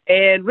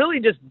 And really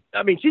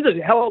she's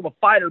a hell of a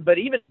fighter, but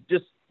even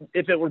just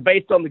if it were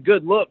based on the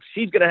good looks,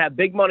 she's going to have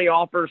big money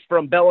offers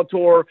from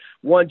Bellator,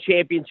 One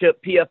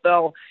Championship,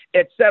 PFL,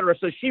 etc.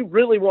 So she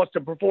really wants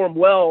to perform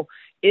well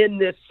in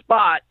this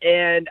spot,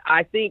 and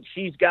I think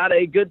she's got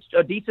a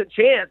decent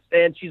chance,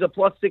 and she's a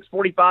plus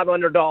 645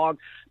 underdog.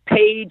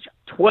 Paige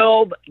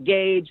 12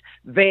 gauge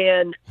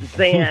Van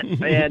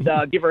Zant,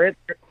 and give her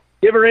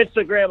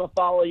Instagram a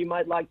follow. You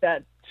might like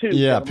that too.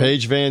 Yeah,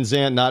 Paige Van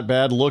Zant, not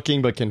bad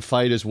looking, but can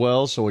fight as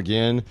well. So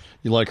again,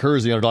 you like her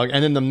as the underdog.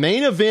 And then the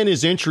main event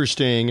is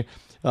interesting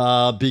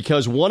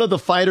because one of the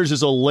fighters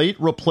is a late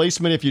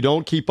replacement if you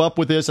don't keep up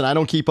with this, and I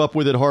don't keep up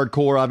with it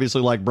hardcore,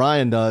 obviously, like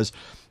Brian does.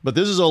 But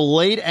this is a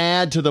late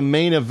add to the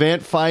main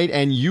event fight,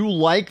 and you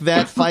like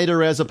that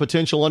fighter as a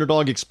potential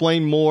underdog.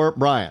 Explain more,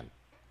 Brian.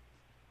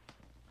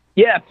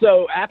 Yeah,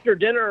 so after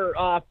dinner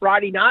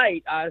Friday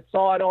night, I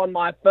saw it on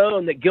my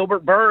phone that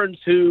Gilbert Burns,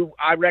 who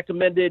I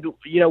recommended,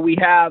 we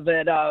have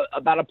at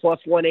about a plus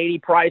 180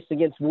 price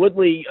against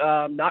Woodley,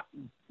 not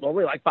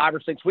only like 5 or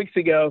 6 weeks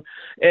ago,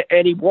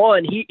 and he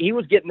won. He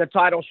was getting the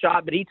title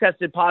shot, but he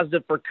tested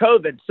positive for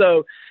COVID.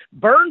 So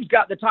Burns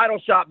got the title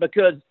shot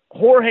because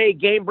Jorge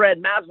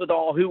Gamebred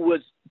Masvidal, who was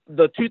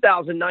the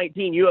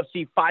 2019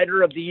 UFC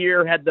Fighter of the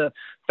Year, had the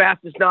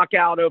fastest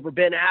knockout over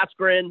Ben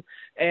Askren,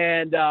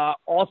 and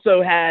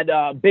also had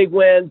big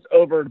wins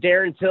over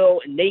Darren Till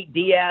and Nate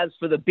Diaz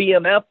for the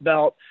BMF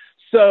belt.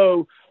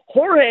 So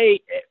Jorge,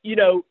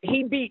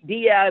 he beat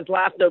Diaz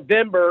last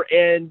November,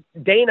 and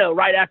Dana,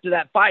 right after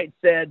that fight,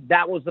 said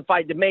that was the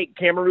fight to make.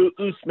 Kamaru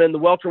Usman, the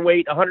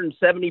welterweight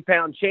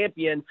 170-pound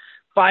champion,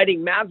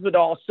 fighting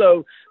Masvidal.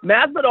 So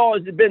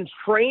Masvidal has been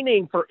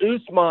training for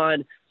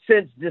Usman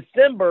since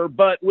December,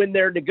 but when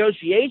their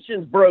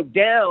negotiations broke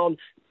down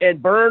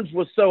and Burns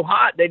was so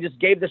hot, they just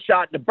gave the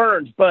shot to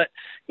Burns. But,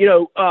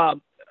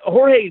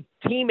 Jorge's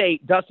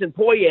teammate, Dustin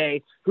Poirier,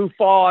 who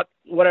fought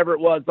whatever it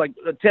was, like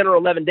 10 or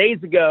 11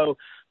 days ago,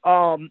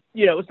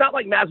 it's not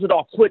like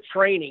Masvidal quit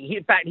training.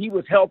 In fact, he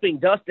was helping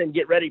Dustin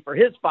get ready for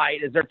his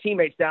fight as their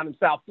teammates down in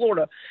South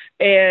Florida.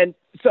 And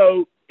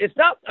so it's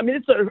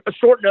a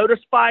short notice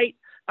fight.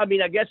 I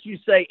guess you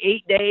say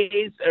 8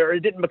 days, or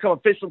it didn't become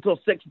official until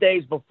 6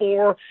 days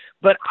before.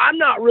 But I'm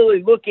not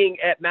really looking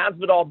at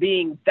Masvidal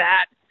being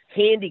that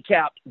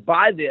handicapped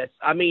by this.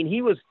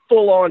 He was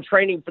full on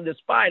training for this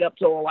fight up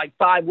till like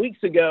 5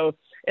 weeks ago,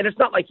 and it's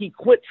not like he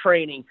quit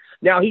training.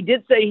 Now, he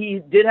did say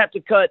he did have to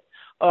cut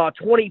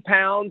 20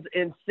 pounds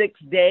in 6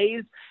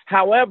 days.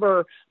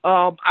 However,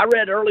 I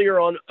read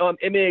earlier on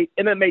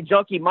MMA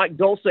Junkie, Mike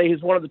Dulce,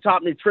 who's one of the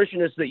top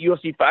nutritionists that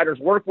UFC fighters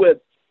work with.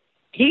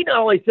 He not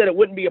only said it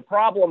wouldn't be a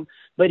problem,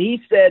 but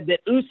he said that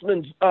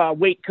Usman's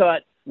weight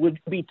cut would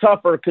be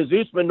tougher because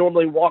Usman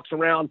normally walks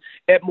around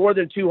at more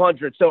than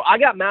 200. So I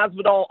got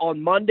Masvidal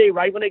on Monday,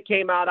 right when it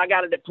came out. I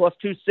got it at plus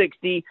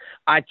 260.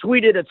 I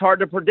tweeted, it's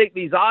hard to predict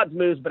these odds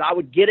moves, but I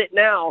would get it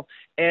now.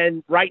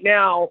 And right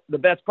now, the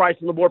best price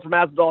on the board for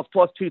Masvidal is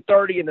plus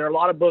 230, and there are a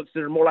lot of books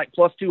that are more like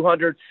plus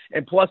 200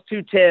 and plus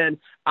 210.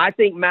 I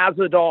think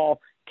Masvidal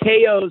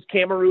KOs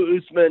Kamaru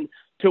Usman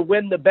to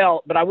win the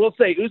belt. But I will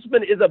say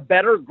Usman is a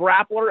better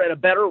grappler and a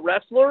better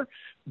wrestler,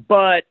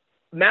 but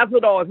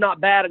Masvidal is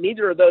not bad in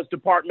either of those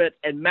departments,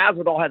 and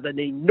Masvidal has an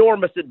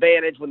enormous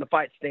advantage when the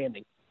fight's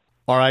standing.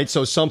 All right,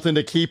 so something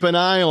to keep an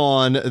eye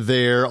on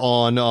there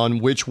on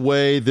which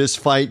way this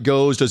fight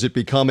goes. Does it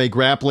become a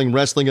grappling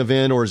wrestling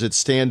event, or is it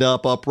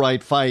stand-up,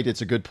 upright fight?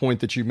 It's a good point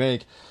that you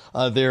make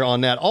there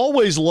on that.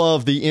 Always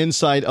love the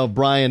insight of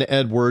Brian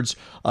Edwards.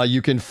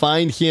 You can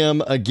find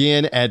him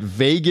again at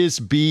Vegas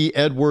B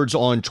Edwards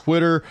on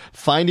Twitter.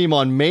 Find him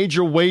on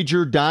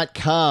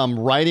MajorWager.com,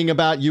 writing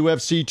about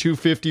UFC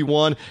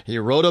 251. He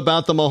wrote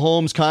about the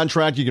Mahomes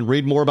contract. You can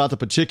read more about the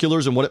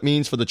particulars and what it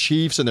means for the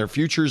Chiefs and their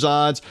futures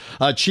odds.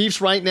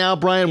 Chiefs right now,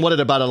 Brian, what at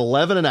about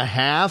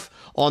 11.5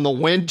 on the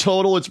win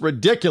total? It's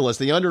ridiculous.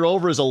 The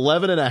under-over is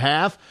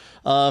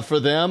 11.5 for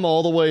them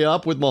all the way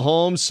up with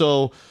Mahomes.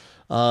 So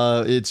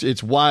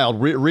it's wild.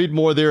 Read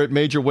more there at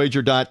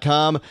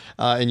MajorWager.com,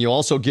 and you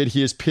also get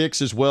his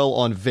picks as well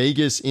on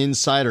Vegas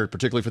Insider,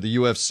 particularly for the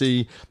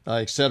UFC,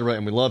 etc.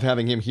 And we love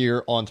having him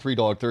here on Three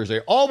Dog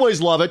Thursday.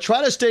 Always love it.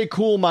 Try to stay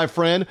cool, my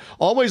friend.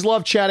 Always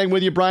love chatting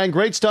with you, Brian.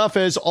 Great stuff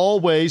as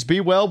always. Be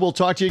well. We'll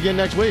talk to you again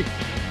next week.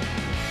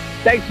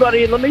 Thanks,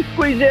 buddy. And let me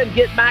squeeze in.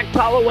 Get Max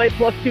Holloway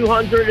plus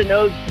 200 and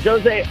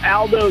Jose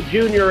Aldo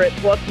Jr. at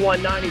plus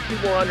 190.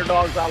 Two more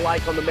underdogs I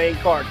like on the main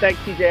card. Thanks,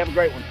 TJ. Have a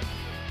great one.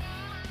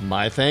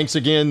 My thanks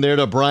again there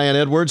to Brian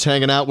Edwards,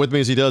 hanging out with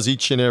me as he does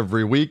each and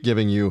every week,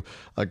 giving you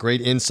a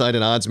great insight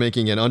in odds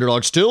making and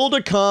underdog. Still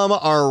to come,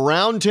 our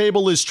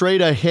roundtable is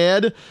straight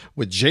ahead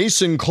with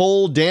Jason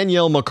Cole,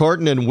 Danielle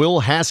McCartan, and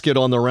Will Haskett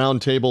on the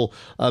roundtable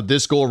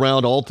this go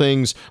around. All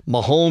things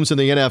Mahomes in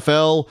the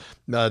NFL,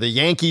 the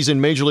Yankees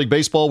in Major League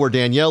Baseball, where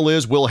Danielle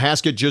is. Will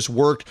Haskett just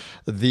worked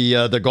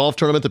the golf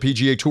tournament, the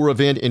PGA Tour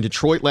event in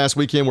Detroit last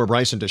weekend, where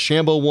Bryson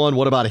DeChambeau won.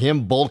 What about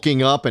him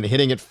bulking up and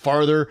hitting it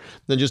farther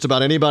than just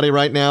about anybody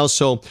right now?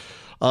 So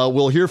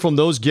we'll hear from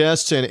those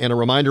guests, and a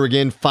reminder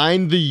again,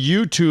 find the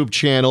YouTube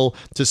channel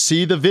to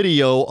see the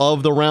video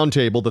of the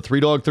roundtable, the Three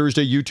Dog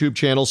Thursday YouTube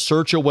channel.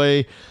 Search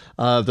away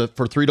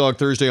for Three Dog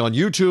Thursday on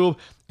YouTube,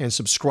 and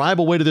subscribe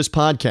away to this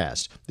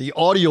podcast, the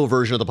audio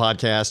version of the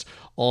podcast,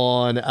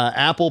 on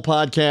Apple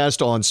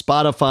Podcast, on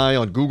Spotify,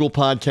 on Google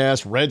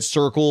Podcast, Red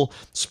Circle,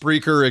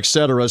 Spreaker,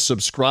 etc.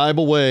 Subscribe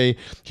away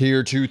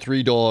here to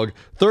Three Dog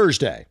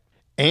Thursday.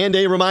 And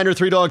a reminder,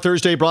 Three Dog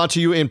Thursday brought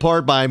to you in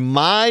part by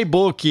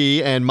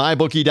MyBookie and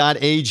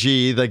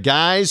MyBookie.ag. The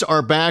guys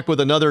are back with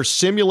another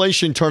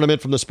simulation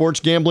tournament from the Sports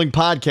Gambling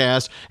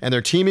Podcast, and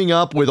they're teaming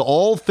up with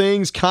All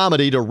Things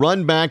Comedy to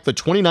run back the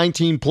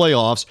 2019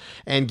 playoffs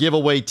and give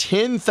away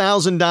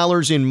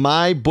 $10,000 in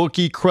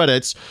MyBookie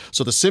credits.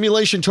 So the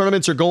simulation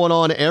tournaments are going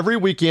on every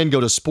weekend. Go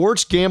to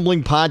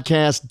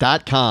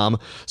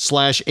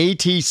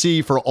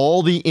sportsgamblingpodcast.com/ATC for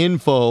all the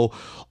info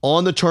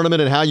on the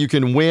tournament and how you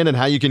can win and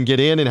how you can get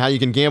in and how you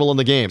can gamble on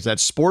the games.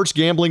 That's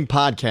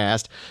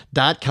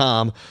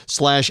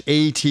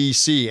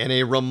sportsgamblingpodcast.com/ATC. And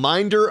a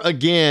reminder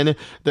again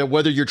that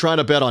whether you're trying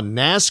to bet on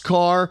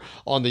NASCAR,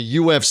 on the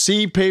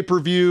UFC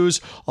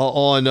pay-per-views,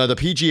 on the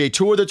PGA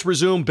Tour that's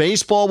resumed,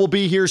 baseball will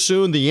be here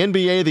soon, the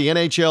NBA, the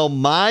NHL,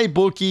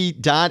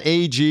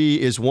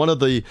 MyBookie.ag is one of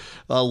the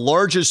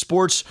largest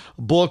sports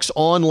books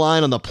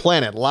online on the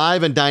planet.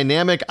 Live and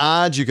dynamic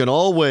odds. You can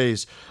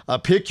always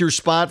pick your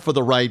spot for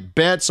the right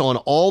bets on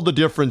all the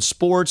different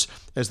sports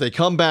as they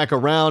come back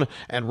around.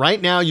 And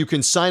right now you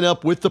can sign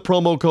up with the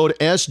promo code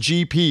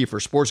SGP for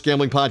Sports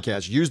Gambling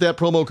Podcast. Use that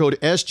promo code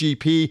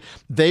SGP.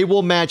 They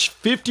will match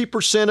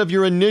 50% of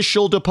your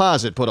initial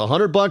deposit. Put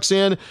 $100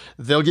 in,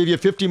 they'll give you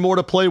 50 more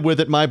to play with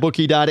at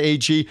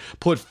MyBookie.ag.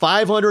 Put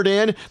 500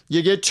 in,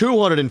 you get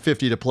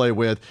 250 to play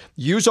with.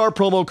 Use our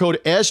promo code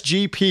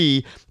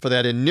SGP for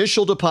that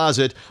initial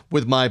deposit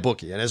with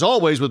MyBookie. And as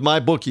always with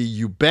MyBookie,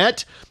 you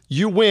bet,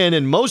 you win,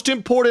 and most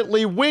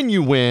importantly, when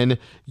you win,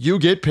 you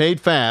get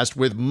paid fast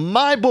with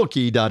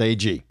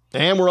MyBookie.ag.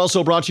 And we're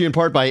also brought to you in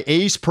part by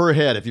Ace Per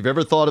Head. If you've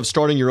ever thought of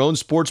starting your own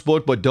sports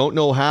book but don't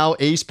know how,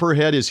 Ace Per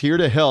Head is here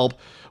to help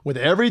with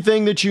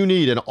everything that you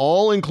need. An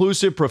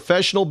all-inclusive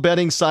professional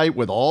betting site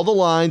with all the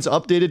lines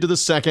updated to the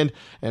second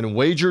and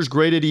wagers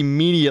graded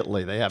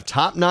immediately. They have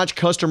top-notch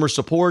customer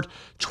support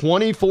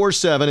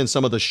 24/7 and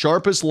some of the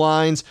sharpest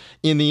lines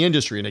in the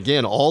industry. And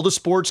again, all the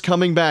sports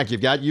coming back.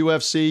 You've got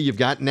UFC, you've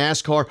got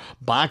NASCAR,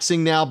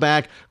 boxing now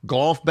back,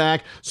 golf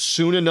back.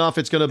 Soon enough,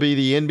 it's going to be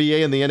the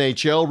NBA and the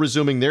NHL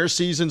resuming their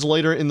seasons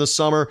later in the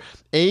summer.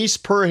 Ace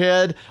Per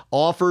Head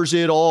offers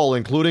it all,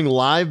 including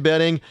live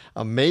betting,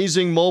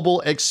 amazing mobile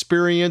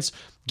experience.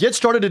 Get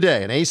started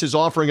today, and Ace is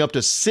offering up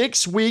to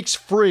 6 weeks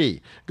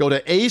free. Go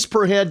to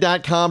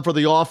aceperhead.com for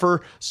the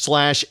offer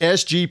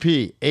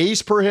 /SGP.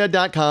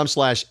 aceperhead.com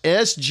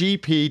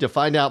 /SGP to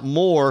find out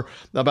more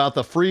about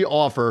the free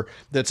offer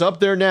that's up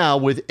there now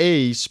with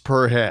Ace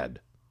Per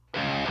Head.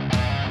 The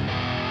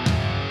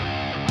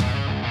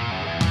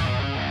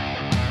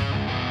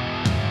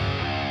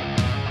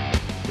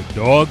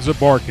dogs are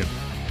barking.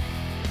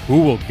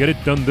 Who will get it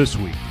done this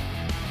week?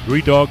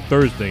 Three Dog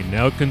Thursday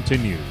now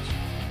continues.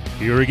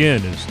 Here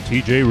again is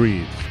TJ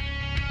Reeves.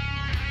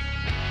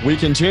 We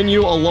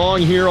continue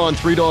along here on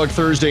Three Dog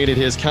Thursday, and it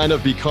has kind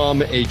of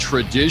become a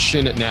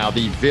tradition now,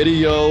 the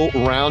video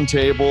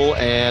roundtable,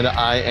 and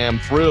I am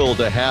thrilled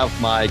to have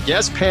my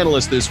guest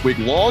panelist this week,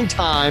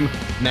 longtime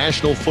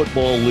National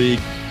Football League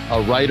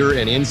writer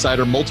and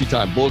insider,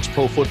 multi-time books,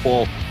 Pro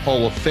Football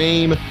Hall of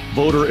Fame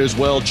voter as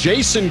well,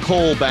 Jason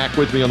Cole, back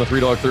with me on the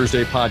Three Dog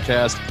Thursday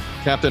podcast.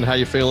 Captain, how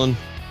you feeling?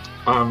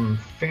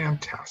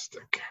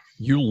 Fantastic.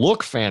 You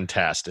look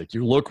fantastic.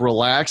 You look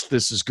relaxed.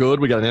 This is good.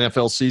 We got an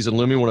NFL season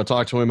looming. We want to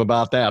talk to him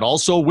about that.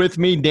 Also with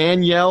me,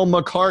 Danielle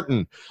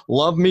McCartan.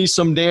 Love me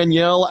some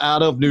Danielle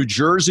out of New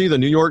Jersey, the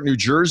New York, New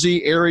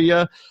Jersey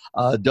area.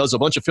 Does a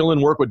bunch of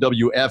fill-in work with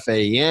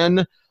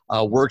WFAN.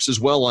 Works as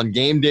well on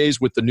game days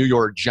with the New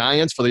York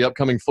Giants for the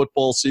upcoming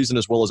football season,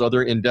 as well as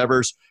other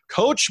endeavors.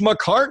 Coach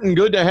McCartan,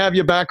 good to have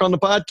you back on the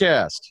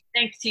podcast.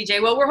 Thanks,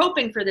 TJ. Well, we're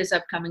hoping for this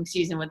upcoming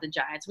season with the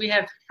Giants. We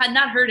have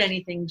not heard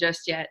anything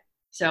just yet,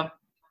 so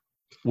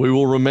we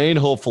will remain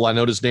hopeful. I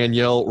noticed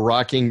Danielle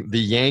rocking the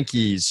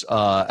Yankees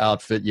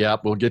outfit.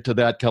 Yep, we'll get to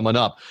that coming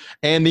up.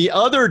 And the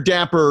other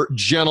dapper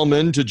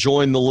gentleman to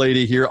join the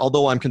lady here,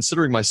 although I'm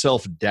considering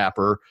myself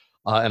dapper,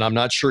 and I'm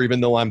not sure, even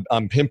though I'm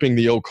pimping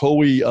the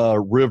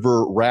Ocoee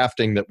River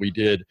rafting that we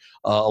did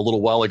a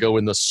little while ago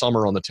in the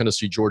summer on the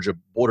Tennessee-Georgia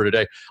border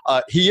today.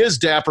 He is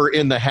dapper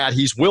in the hat.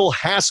 He's Will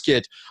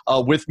Haskett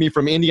with me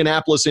from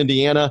Indianapolis,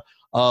 Indiana.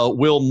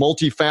 Will,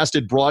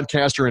 multifaceted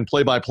broadcaster and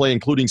play-by-play,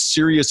 including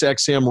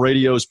SiriusXM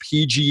Radio's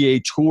PGA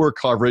Tour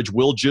coverage.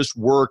 Will just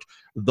worked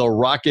the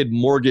Rocket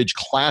Mortgage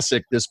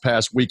Classic this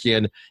past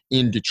weekend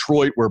in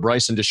Detroit, where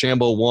Bryson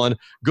DeChambeau won.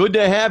 Good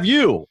to have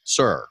you,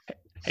 sir.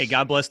 Hey,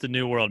 God bless the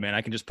new world, man.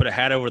 I can just put a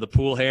hat over the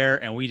pool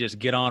hair and we just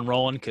get on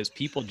rolling because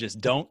people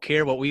just don't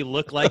care what we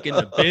look like in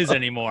the biz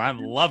anymore. I'm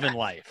loving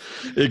life.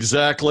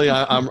 Exactly.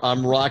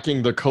 I'm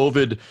rocking the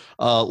COVID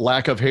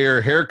lack of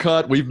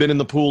haircut. We've been in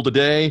the pool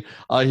today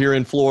here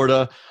in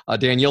Florida.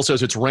 Danielle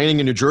says it's raining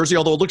in New Jersey,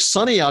 although it looks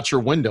sunny out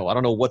your window. I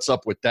don't know what's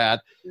up with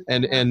that.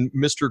 And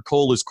Mr.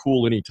 Cole is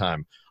cool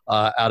anytime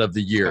out of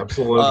the year.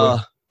 Absolutely.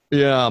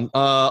 Yeah.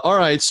 All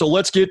right. So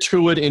let's get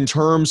to it in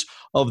terms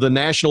of the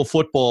National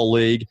Football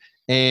League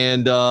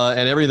and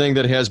everything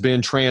that has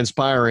been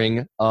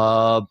transpiring.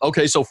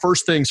 Okay. So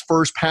first things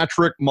first,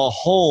 Patrick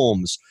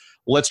Mahomes.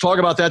 Let's talk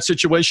about that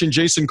situation.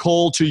 Jason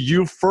Cole, to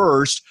you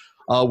first.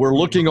 We're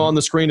looking on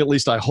the screen, at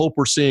least I hope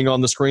we're seeing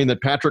on the screen,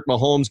 that Patrick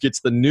Mahomes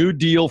gets the new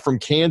deal from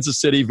Kansas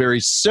City,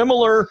 very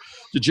similar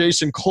to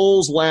Jason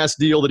Cole's last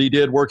deal that he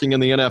did working in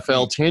the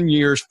NFL, 10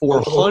 years,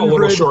 $450 a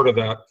little short of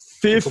that.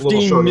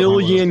 $50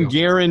 million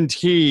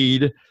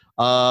guaranteed.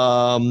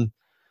 And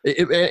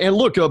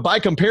look, by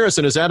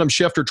comparison, as Adam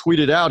Schefter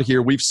tweeted out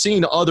here, we've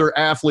seen other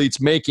athletes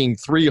making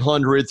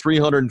 $300,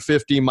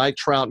 $350, Mike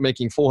Trout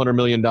making $400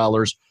 million.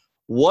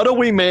 What do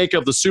we make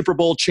of the Super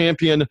Bowl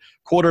champion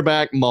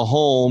quarterback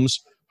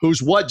Mahomes,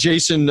 who's what,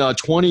 Jason,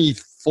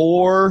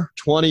 24,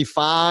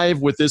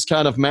 25 with this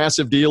kind of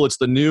massive deal? It's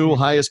the new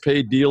highest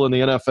paid deal in the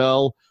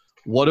NFL.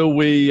 What do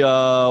we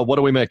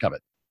make of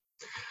it?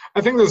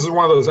 I think this is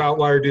one of those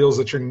outlier deals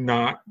that you're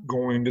not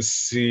going to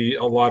see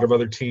a lot of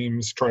other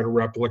teams try to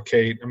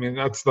replicate. I mean,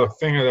 that's the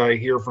thing that I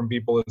hear from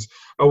people is,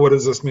 oh, what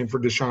does this mean for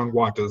Deshaun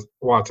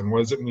Watson?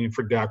 What does it mean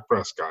for Dak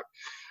Prescott?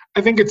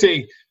 I think it's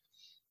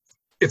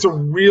a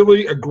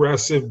really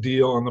aggressive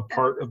deal on the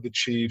part of the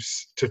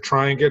Chiefs to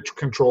try and get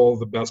control of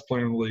the best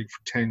player in the league for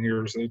 10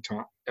 years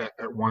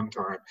at one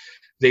time.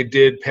 They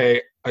did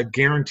pay a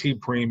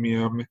guaranteed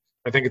premium.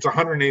 I think it's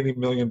 $180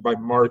 million by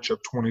March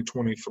of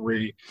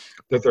 2023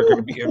 that they're going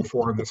to be in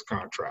for in this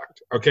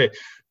contract. Okay,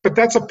 but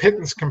that's a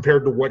pittance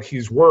compared to what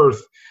he's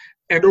worth.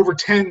 And over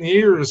 10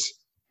 years,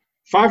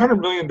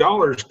 $500 million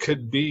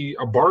could be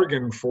a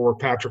bargain for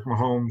Patrick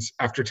Mahomes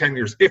after 10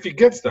 years if he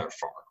gets that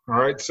far. All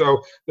right,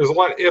 so there's a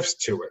lot of ifs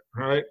to it.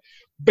 All right,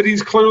 but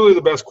he's clearly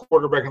the best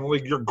quarterback in the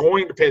league. You're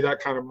going to pay that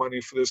kind of money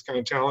for this kind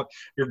of talent.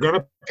 You're going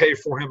to pay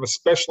for him,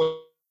 especially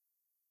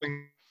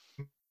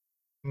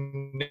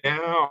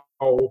now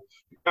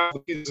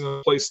he's in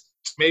a place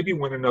to maybe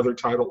win another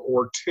title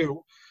or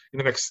two in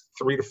the next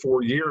 3 to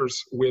 4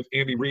 years with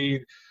Andy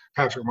Reid,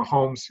 Patrick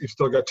Mahomes. You've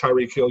still got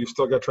Tyreek Hill. You've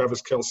still got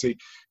Travis Kelce.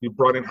 You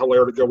brought in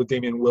Hilaire to go with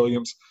Damian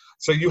Williams.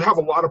 So you have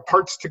a lot of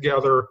parts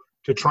together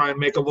to try and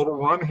make a little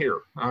run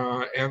here.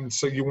 And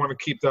so you want to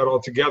keep that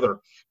all together.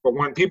 But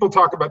when people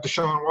talk about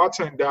Deshaun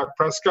Watson and Dak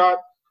Prescott,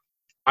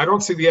 I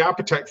don't see the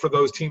appetite for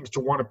those teams to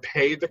want to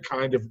pay the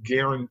kind of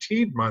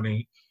guaranteed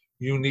money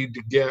you need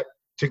to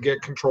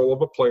get control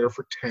of a player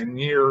for 10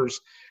 years.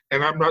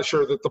 And I'm not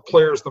sure that the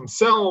players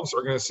themselves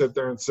are going to sit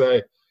there and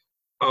say,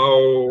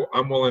 oh,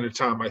 I'm willing to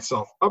tie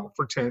myself up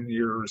for 10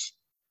 years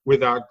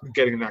without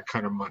getting that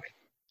kind of money.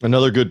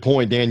 Another good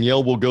point.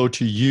 Danielle, will go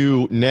to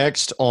you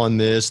next on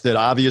this, that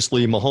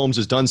obviously Mahomes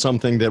has done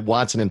something that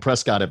Watson and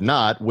Prescott have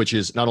not, which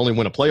is not only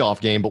win a playoff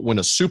game, but win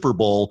a Super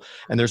Bowl.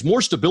 And there's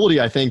more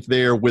stability, I think,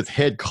 there with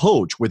head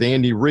coach, with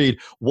Andy Reid.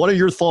 What are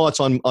your thoughts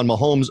on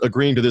Mahomes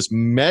agreeing to this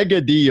mega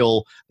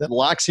deal that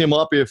locks him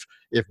up if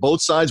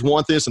both sides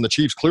want this, and the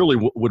Chiefs clearly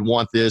would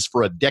want this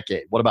for a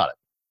decade? What about it?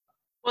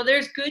 Well,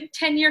 there's good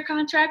 10-year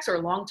contracts or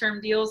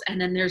long-term deals,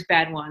 and then there's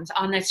bad ones.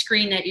 On that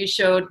screen that you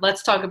showed,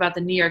 let's talk about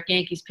the New York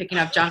Yankees picking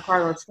up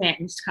Giancarlo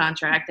Stanton's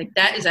contract. Like,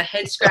 that is a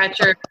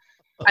head-scratcher.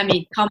 I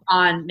mean, come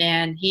on,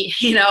 man.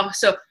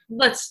 So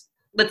let's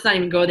not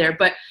even go there.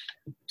 But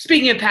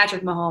speaking of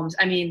Patrick Mahomes,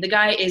 I mean, the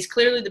guy is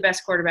clearly the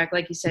best quarterback,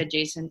 like you said,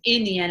 Jason,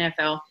 in the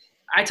NFL.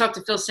 I talked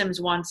to Phil Simms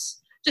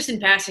once, just in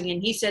passing,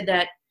 and he said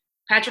that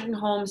Patrick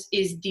Mahomes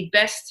is the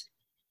best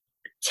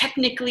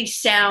technically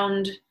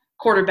sound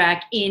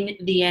quarterback in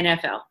the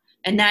NFL.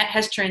 And that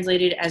has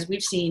translated, as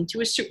we've seen,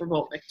 to a Super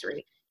Bowl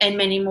victory and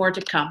many more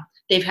to come.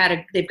 They've got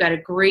a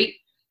great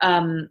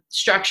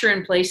structure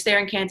in place there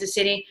in Kansas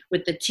City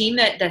with the team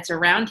that's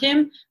around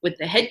him, with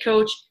the head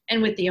coach,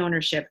 and with the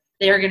ownership.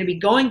 They are going to be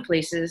going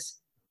places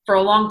for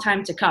a long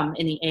time to come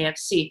in the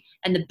AFC.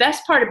 And the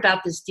best part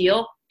about this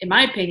deal, in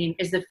my opinion,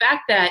 is the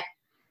fact that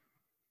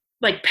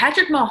like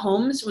Patrick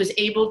Mahomes was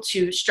able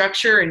to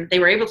structure, and they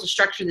were able to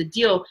structure the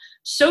deal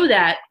so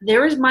that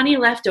there is money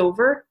left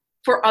over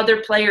for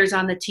other players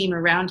on the team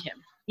around him.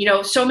 You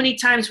know, so many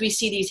times we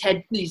see these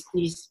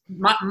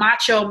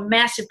macho,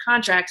 massive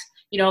contracts,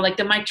 you know, like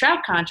the Mike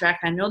Trout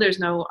contract. I know there's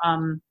no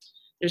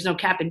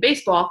cap in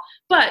baseball,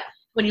 but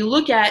when you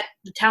look at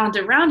the talent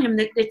around him,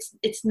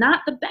 it's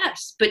not the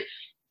best. But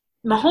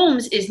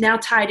Mahomes is now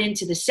tied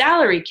into the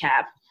salary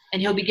cap,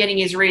 and he'll be getting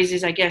his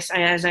raises, I guess,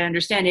 as I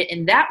understand it,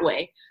 in that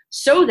way,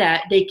 so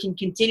that they can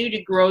continue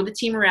to grow the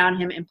team around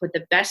him and put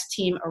the best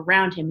team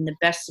around him and the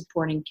best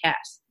supporting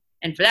cast.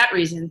 And for that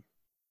reason,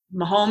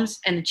 Mahomes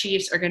and the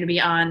Chiefs are going to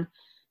be on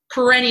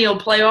perennial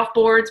playoff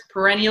boards,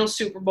 perennial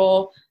Super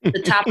Bowl,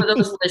 the top of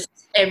those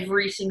lists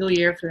every single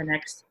year for the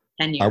next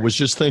 10 years. I was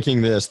just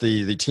thinking this.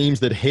 The teams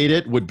that hate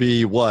it would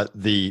be what?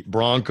 The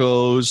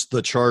Broncos,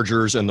 the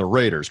Chargers, and the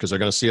Raiders, because they're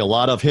going to see a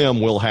lot of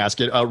him, Will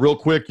Haskett. Real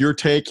quick, your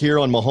take here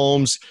on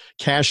Mahomes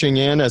cashing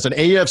in as an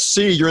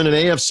AFC. You're in an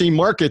AFC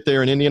market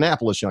there in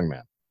Indianapolis, young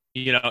man.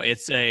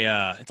 It's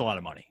a lot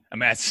of money. I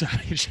mean,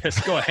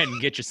 just go ahead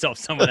and get yourself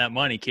some of that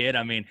money, kid.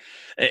 I mean,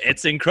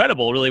 it's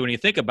incredible, really, when you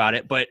think about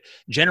it. But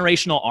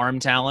generational arm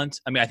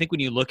talent. I mean, I think when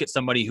you look at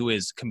somebody who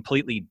is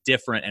completely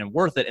different and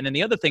worth it, and then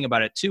the other thing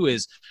about it too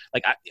is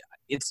like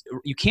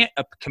you can't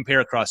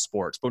compare across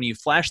sports, but when you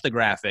flash the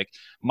graphic,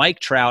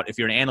 Mike Trout, if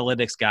you're an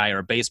analytics guy or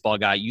a baseball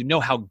guy, you know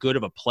how good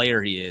of a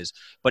player he is.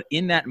 But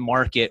in that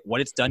market,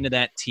 what it's done to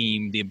that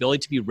team, the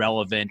ability to be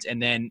relevant,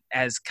 and then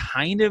as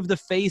kind of the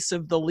face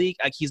of the league,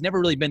 like he's never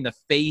really been the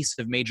face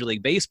of Major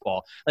League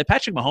Baseball. Like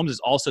Patrick Mahomes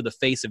is also the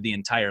face of the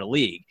entire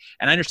league.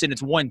 And I understand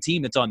it's one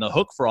team that's on the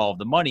hook for all of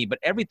the money, but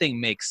everything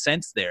makes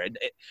sense there.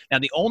 Now,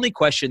 the only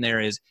question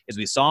there is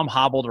we saw him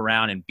hobbled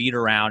around and beat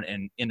around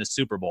in the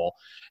Super Bowl.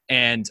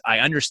 And I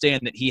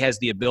understand that he has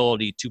the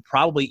ability to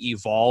probably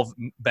evolve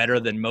better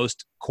than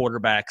most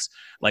quarterbacks,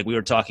 like we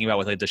were talking about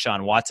with a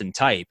Deshaun Watson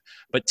type.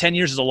 But 10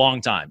 years is a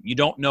long time. You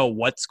don't know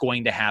what's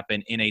going to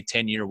happen in a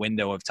 10-year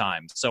window of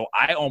time. So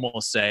I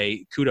almost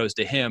say kudos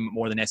to him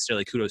more than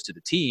necessarily kudos to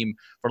the team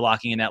for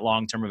locking in that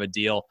long term of a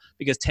deal,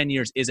 because 10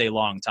 years is a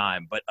long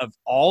time. But of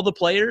all the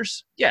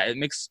players, yeah, it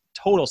makes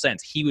total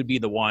sense. He would be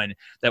the one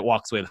that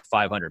walks away with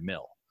 $500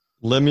 million.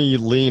 Let me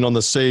lean on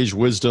the sage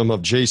wisdom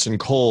of Jason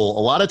Cole.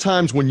 A lot of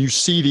times when you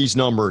see these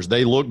numbers,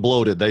 they look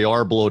bloated. They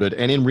are bloated.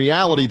 And in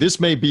reality,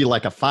 this may be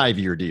like a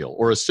 5-year deal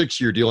or a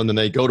 6-year deal, and then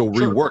they go to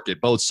rework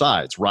it, both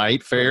sides,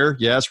 right? Fair?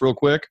 Yes, real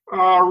quick?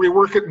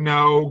 Rework it,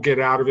 no. Get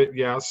out of it,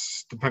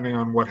 yes, depending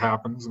on what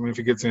happens. I mean, if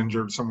he gets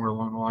injured somewhere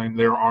along the line,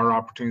 there are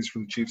opportunities for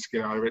the Chiefs to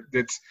get out of it.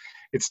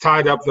 It's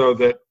tied up, though,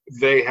 that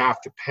they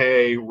have to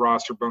pay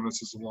roster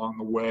bonuses along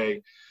the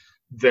way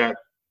that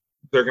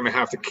they're going to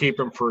have to keep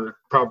him for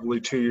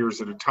probably 2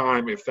 years at a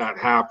time if that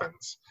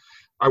happens.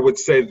 I would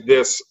say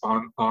this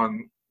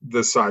on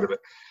this side of it.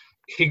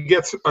 He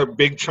gets a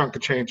big chunk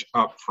of change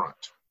up front.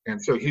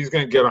 And so he's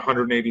going to get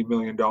 $180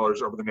 million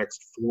over the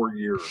next 4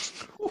 years.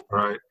 All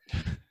right.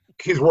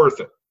 He's worth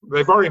it.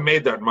 They've already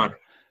made that money.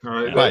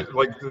 All right.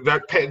 Right.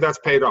 That's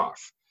paid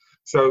off.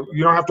 So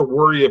you don't have to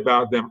worry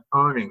about them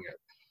earning it.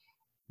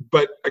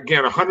 But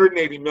again,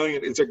 $180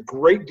 million is a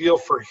great deal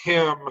for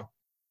him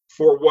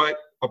for what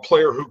a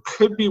player who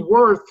could be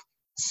worth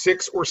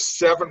 $600 or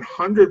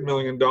 $700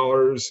 million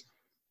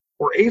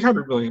or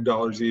 $800 million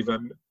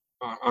even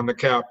on the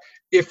cap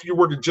if you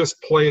were to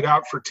just play it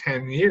out for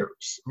 10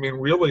 years. I mean,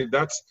 really,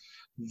 that's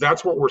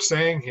what we're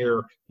saying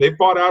here. They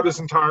bought out his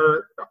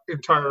entire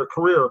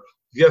career.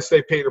 Yes,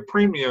 they paid a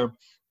premium,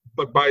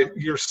 but by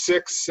year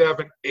 6,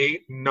 7,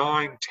 8,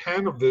 9,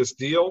 10 of this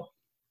deal,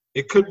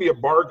 it could be a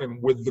bargain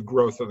with the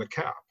growth of the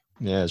cap.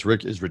 Yeah, as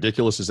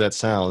ridiculous as that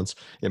sounds,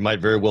 it might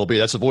very well be.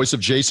 That's the voice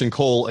of Jason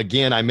Cole.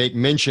 Again, I make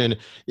mention,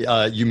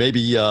 you may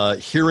be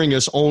hearing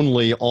us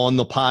only on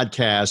the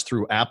podcast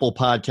through Apple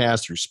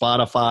Podcasts, through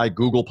Spotify,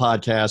 Google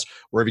Podcasts,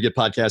 wherever you get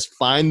podcasts.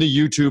 Find the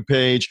YouTube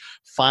page.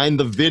 Find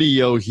the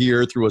video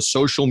here through a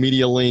social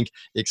media link,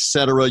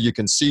 etc. You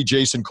can see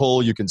Jason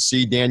Cole. You can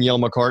see Danielle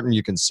McCartan.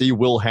 You can see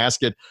Will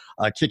Haskett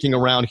kicking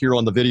around here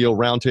on the video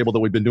roundtable that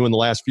we've been doing the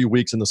last few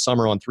weeks in the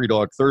summer on Three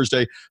Dog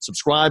Thursday.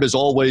 Subscribe, as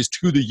always,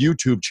 to the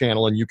YouTube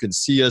channel, and you can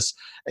see us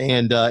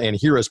and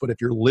hear us. But if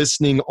you're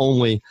listening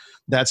only,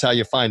 that's how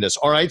you find us.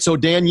 All right, so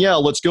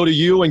Danielle, let's go to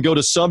you and go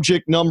to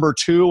subject number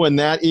 2, and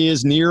that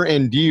is near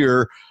and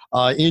dear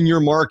in your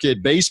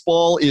market.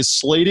 Baseball is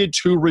slated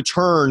to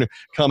return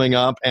coming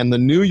up, and the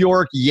New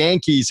York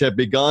Yankees have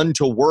begun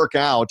to work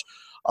out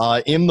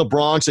in the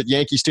Bronx at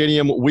Yankee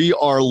Stadium. We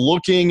are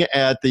looking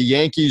at the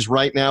Yankees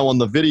right now on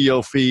the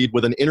video feed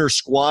with an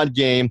inter-squad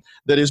game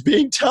that is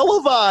being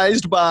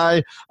televised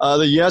by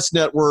the Yes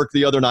Network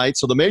the other night.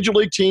 So the major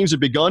league teams have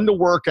begun to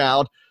work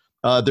out.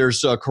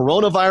 There's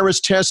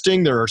coronavirus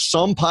testing. There are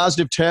some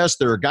positive tests.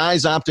 There are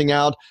guys opting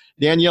out.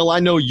 Danielle,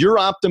 I know you're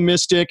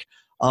optimistic.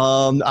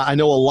 I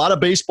know a lot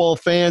of baseball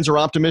fans are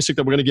optimistic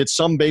that we're going to get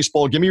some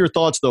baseball. Give me your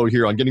thoughts, though,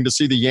 here on getting to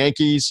see the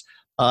Yankees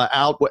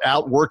out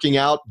working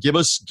out. Give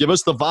us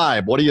the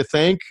vibe. What do you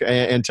think?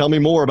 And tell me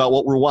more about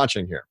what we're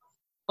watching here.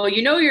 Well,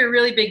 you know you're a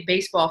really big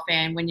baseball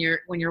fan when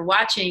you're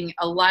watching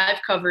a live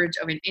coverage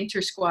of an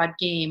inter-squad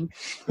game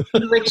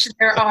in which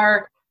there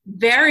are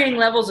varying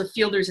levels of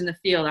fielders in the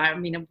field. I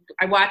mean,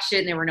 I watched it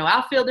and there were no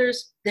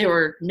outfielders. There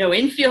were no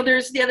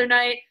infielders the other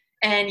night.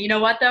 And you know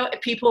what, though?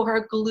 People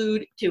are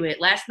glued to it.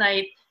 Last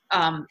night,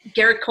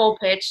 Garrett Cole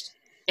pitched,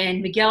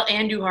 and Miguel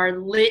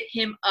Andujar lit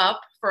him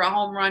up for a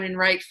home run in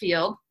right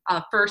field,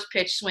 first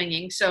pitch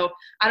swinging. So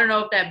I don't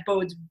know if that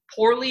bodes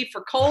poorly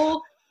for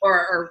Cole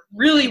or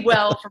really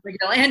well for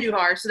Miguel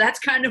Andujar. So that's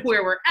kind of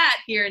where we're at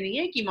here in the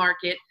Yankee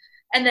market.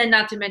 And then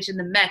not to mention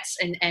the Mets.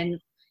 And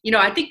you know,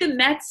 I think the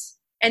Mets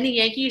and the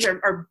Yankees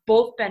are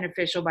both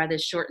beneficial by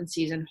this shortened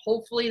season.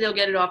 Hopefully they'll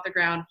get it off the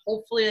ground.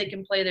 Hopefully they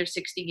can play their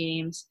 60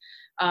 games.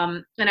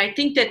 And I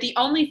think that the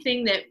only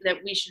thing that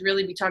we should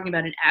really be talking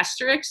about in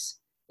asterisks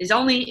is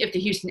only if the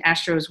Houston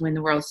Astros win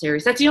the World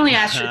Series. That's the only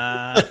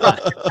asterisk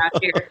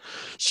here.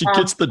 She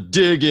gets the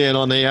dig in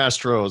on the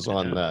Astros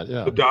on that.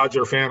 Yeah, the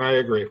Dodger fan, I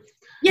agree.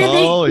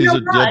 Yeah, he's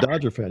a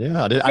Dodger fan.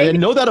 Yeah, I didn't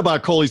know that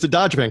about Cole. He's a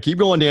Dodger fan. Keep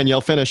going, Danielle.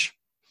 Finish.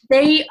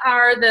 they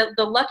are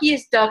the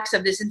luckiest ducks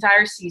of this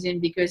entire season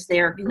because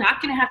they're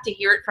not going to have to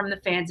hear it from the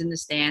fans in the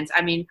stands.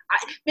 I mean,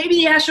 maybe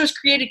the Astros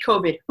created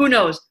COVID. Who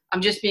knows?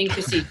 I'm just being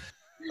facetious.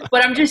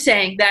 But I'm just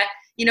saying that,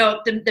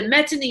 the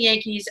Mets and the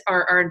Yankees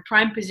are in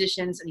prime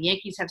positions, and the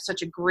Yankees have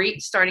such a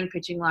great starting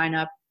pitching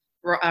lineup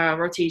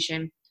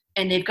rotation,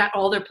 and they've got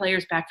all their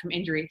players back from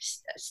injury.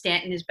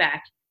 Stanton is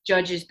back.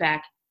 Judge is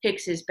back.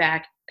 Hicks is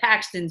back.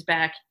 Paxton's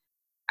back.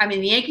 I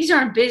mean, the Yankees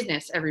are in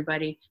business,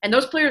 everybody. And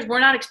those players were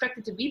not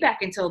expected to be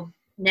back until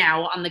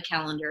now on the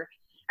calendar.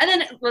 And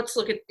then let's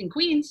look at in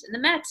Queens and the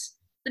Mets.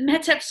 The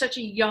Mets have such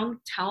a young,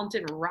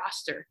 talented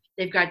roster.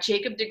 They've got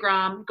Jacob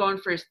deGrom going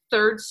for his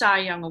 3rd Cy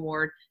Young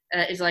Award,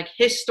 is like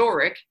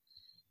historic.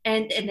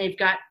 And they've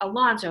got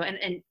Alonso.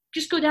 And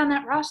just go down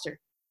that roster.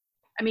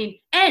 I mean,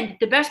 and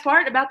the best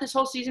part about this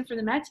whole season for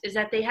the Mets is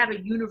that they have a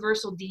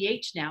universal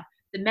DH now.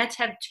 The Mets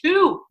have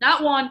 2,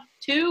 not 1,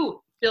 2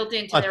 built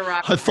into their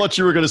roster. I thought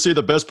you were going to say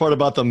the best part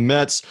about the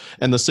Mets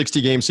and the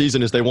 60-game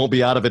season is they won't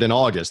be out of it in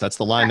August. That's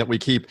the line that we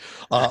keep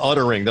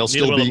uttering. They'll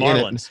still be in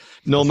it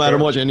no matter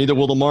what, and neither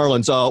will the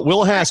Marlins.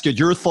 Will Haskett,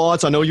 your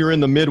thoughts? I know you're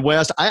in the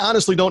Midwest. I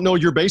honestly don't know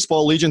your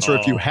baseball allegiance or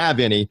if you have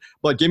any,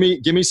 but give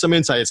me some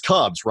insight. It's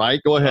Cubs, right?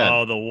 Go ahead.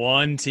 Oh, the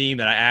one team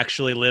that I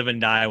actually live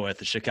and die with,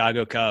 the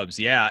Chicago Cubs.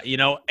 Yeah,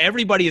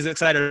 everybody is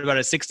excited about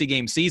a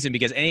 60-game season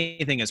because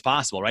anything is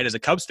possible, right? As a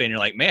Cubs fan, you're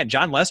like, man,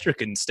 John Lester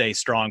can stay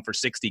strong for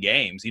 60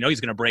 games. He's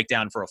going to break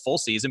down for a full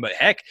season, but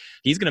heck,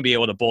 he's going to be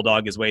able to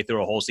bulldog his way through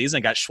a whole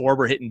season. Got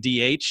Schwarber hitting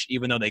DH,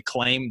 even though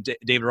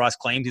David Ross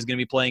claimed he's going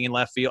to be playing in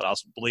left field. I'll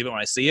believe it when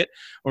I see it.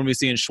 We're going to be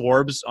seeing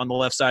Schwarbs on the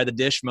left side of the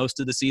dish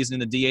most of the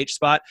season in the DH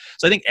spot.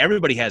 So I think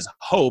everybody has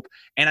hope,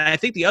 and I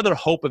think the other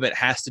hope of it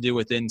has to do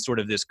within sort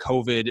of this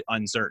COVID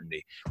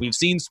uncertainty. We've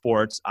seen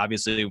sports,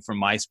 obviously from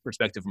my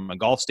perspective, from a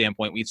golf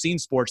standpoint, we've seen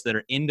sports that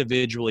are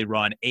individually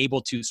run, able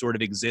to sort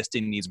of exist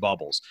in these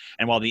bubbles.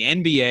 And while the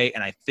NBA,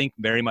 and I think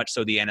very much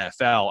so the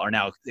NFL, are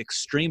now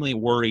extremely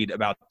worried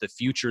about the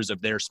futures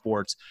of their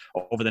sports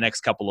over the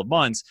next couple of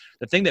months,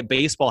 the thing that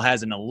baseball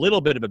has in a little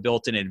bit of a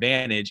built-in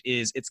advantage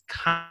is it's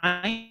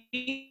kind of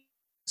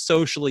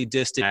socially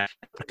distant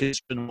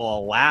will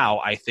allow,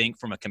 I think,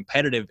 from a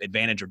competitive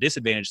advantage or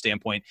disadvantage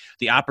standpoint,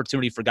 the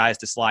opportunity for guys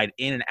to slide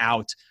in and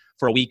out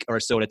for a week or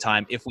so at a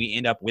time if we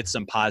end up with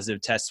some positive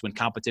tests when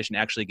competition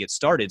actually gets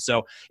started.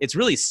 So it's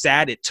really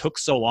sad it took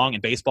so long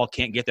and baseball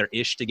can't get their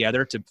ish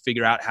together to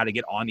figure out how to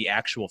get on the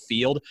actual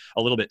field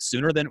a little bit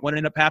sooner than what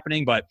ended up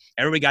happening. But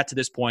everybody got to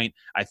this point.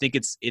 I think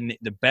it's in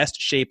the best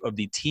shape of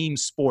the team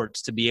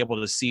sports to be able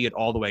to see it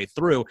all the way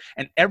through.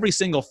 And every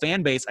single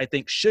fan base, I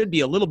think, should be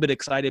a little bit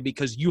excited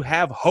because you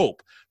have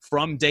hope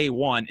from day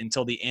one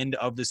until the end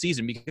of the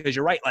season. Because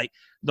you're right, like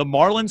the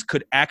Marlins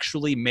could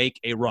actually make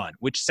a run,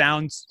 which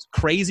sounds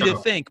crazy to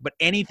think, but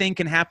anything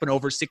can happen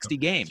over 60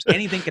 games.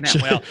 Anything can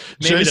happen. Well,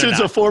 Jason's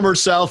a former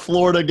South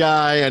Florida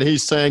guy, and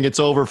he's saying it's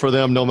over for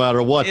them no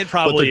matter what. It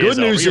probably but the good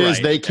news is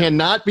right. They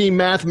cannot be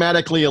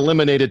mathematically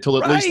eliminated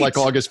till at least like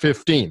August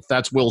 15th.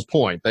 That's Will's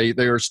point. They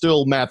are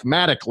still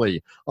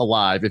mathematically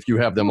alive if you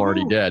have them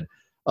already dead.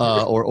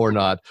 Or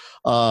not.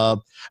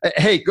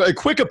 Hey,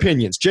 quick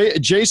opinions.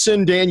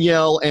 Jason,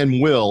 Danielle,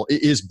 and Will,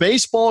 is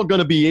baseball going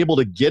to be able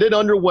to get it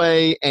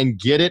underway and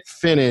get it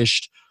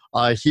finished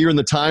here in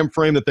the time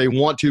frame that they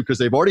want to? Because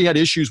they've already had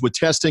issues with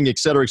testing, et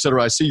cetera, et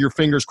cetera. I see your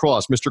fingers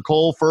crossed. Mr.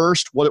 Cole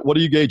first. What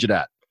do you gauge it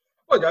at?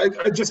 Look,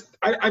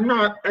 I'm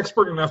not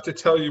expert enough to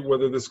tell you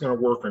whether this is going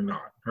to work or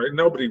not. Right?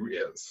 Nobody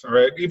is. All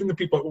right. Even the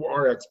people who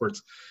are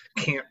experts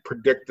can't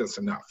predict this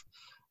enough.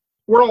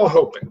 We're all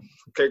hoping,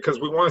 okay, because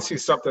we want to see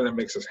something that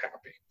makes us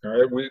happy. All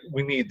right,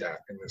 we need that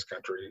in this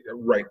country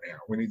right now.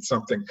 We need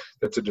something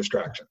that's a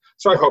distraction.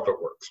 So I hope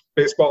it works.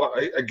 Baseball,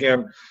 I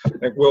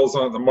think Will's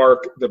on the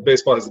mark. The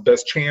baseball has the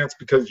best chance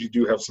because you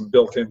do have some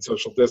built-in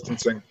social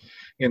distancing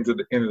into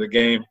the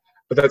game.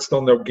 But that's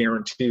still no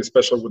guarantee,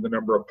 especially with the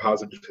number of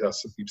positive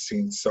tests that we've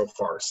seen so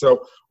far.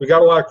 So we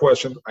got a lot of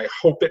questions. I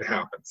hope it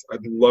happens.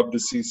 I'd love to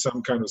see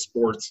some kind of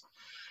sports,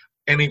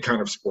 any kind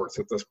of sports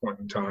at this point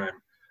in time.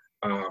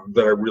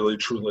 That I really,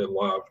 truly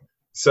love.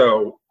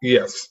 So,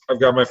 yes,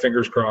 I've got my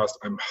fingers crossed.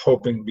 I'm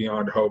hoping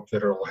beyond hope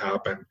that it'll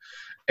happen.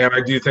 And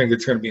I do think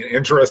it's going to be an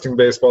interesting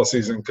baseball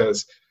season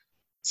because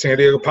San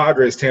Diego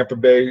Padres, Tampa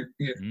Bay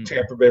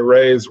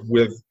Rays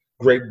with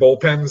great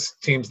bullpens,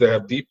 teams that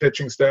have deep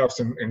pitching staffs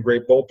and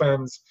great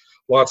bullpens,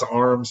 lots of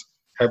arms,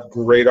 have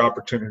great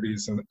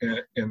opportunities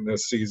in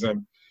this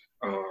season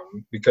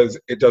because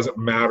it doesn't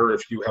matter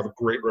if you have a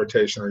great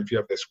rotation or if you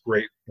have this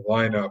great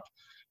lineup.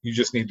 You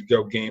just need to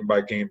go game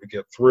by game to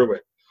get through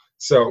it.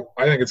 So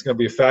I think it's going to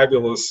be a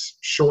fabulous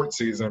short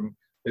season.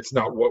 It's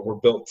not what we're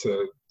built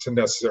to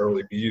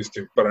necessarily be used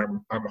to, but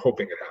I'm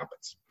hoping it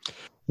happens.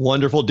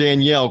 Wonderful.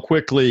 Danielle,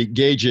 quickly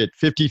gauge it.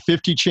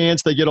 50-50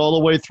 chance they get all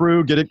the way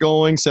through, get it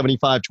going,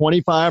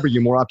 75-25. Are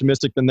you more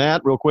optimistic than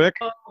that, real quick?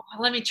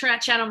 Let me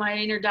channel my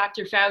inner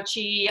Dr.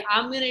 Fauci.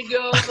 I'm going to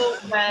go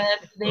that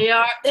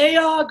they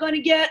are going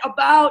to get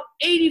about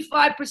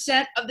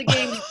 85% of the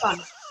games done.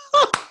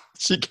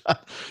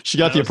 She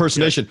got the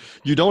impersonation.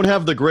 Good. You don't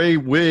have the gray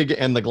wig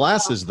and the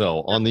glasses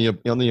though on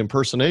the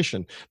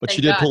impersonation, but Thank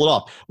she did God. pull it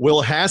off.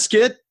 Will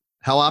Haskett,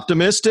 how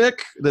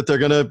optimistic that they're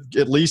going to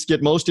at least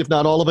get most, if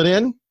not all of it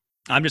in?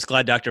 I'm just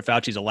glad Dr.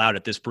 Fauci's allowed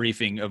at this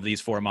briefing of these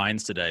four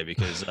minds today,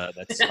 because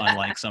that's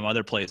unlike some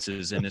other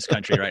places in this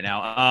country right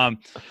now.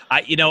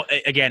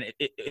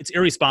 It's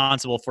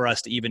irresponsible for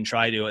us to even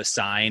try to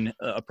assign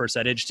a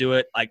percentage to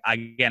it.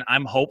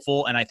 I'm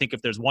hopeful, and I think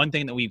if there's one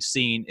thing that we've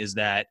seen is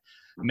that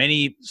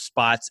many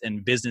spots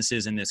and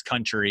businesses in this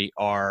country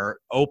are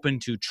open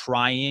to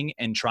trying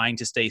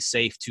to stay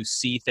safe, to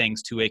see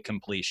things to a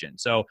completion.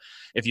 So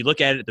if you look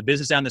at it, the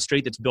business down the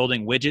street that's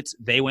building widgets,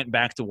 they went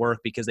back to work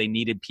because they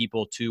needed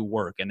people to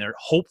work, and they're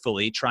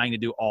hopefully trying to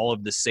do all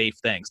of the safe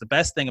things. The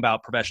best thing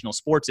about professional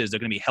sports is they're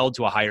going to be held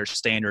to a higher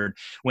standard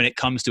when it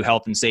comes to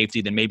health and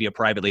safety than maybe a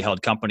privately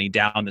held company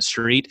down the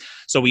street.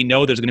 So we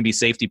know there's going to be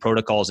safety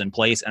protocols in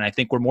place, and I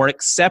think we're more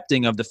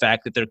accepting of the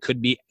fact that there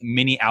could be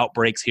mini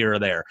outbreaks here or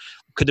there.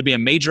 Could there be a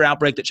major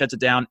outbreak that shuts it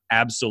down?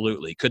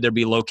 Absolutely. Could there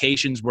be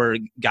locations where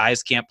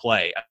guys can't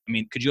play? I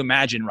mean, could you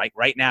imagine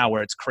right now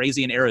where it's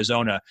crazy in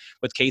Arizona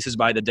with cases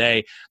by the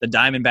day, the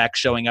Diamondbacks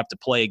showing up to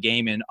play a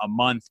game in a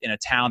month in a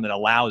town that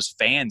allows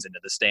fans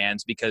into the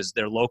stands because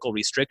their local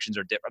restrictions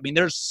are different. I mean,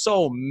 there's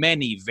so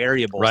many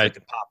variables that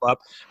could pop up,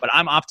 but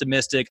I'm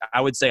optimistic.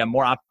 I would say I'm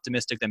more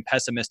optimistic than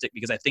pessimistic,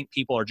 because I think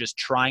people are just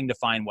trying to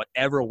find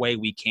whatever way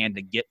we can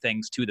to get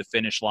things to the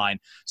finish line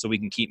so we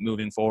can keep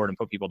moving forward and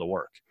put people to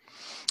work.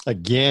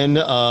 Again,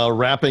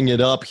 wrapping it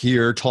up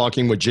here,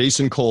 talking with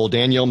Jason Cole,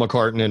 Danielle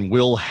McCartan, and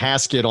Will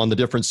Haskett on the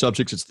different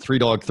subjects. It's Three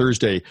Dog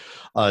Thursday,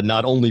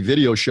 not only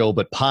video show,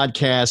 but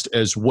podcast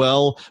as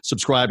well.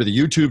 Subscribe to the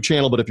YouTube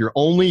channel. But if you're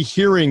only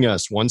hearing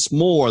us, once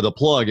more, the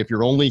plug, if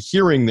you're only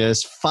hearing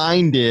this,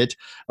 find it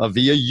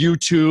via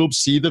YouTube,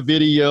 see the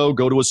video,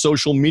 go to a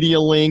social media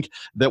link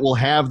that will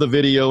have the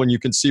video, and you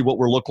can see what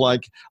we look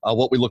like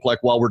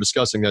while we're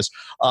discussing this.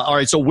 All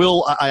right, so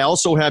Will, I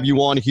also have you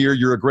on here.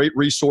 You're a great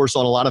resource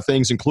on a lot of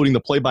things, including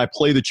the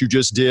play-by-play that you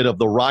just did of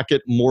the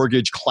Rocket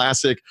Mortgage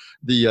Classic,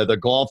 the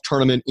golf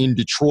tournament in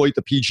Detroit,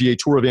 the PGA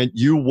Tour event.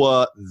 You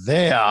were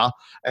there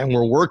and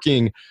were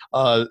working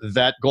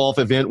that golf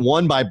event,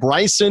 won by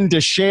Bryson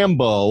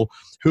DeChambeau,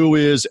 who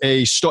is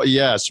a star.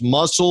 Yes,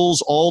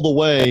 muscles all the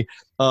way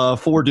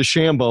for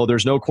DeChambeau.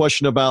 There's no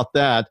question about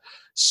that.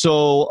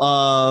 So,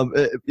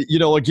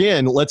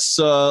 again, let's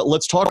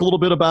talk a little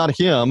bit about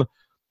him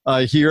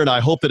here, and I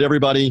hope that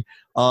everybody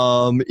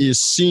is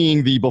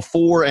seeing the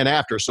before and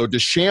after. So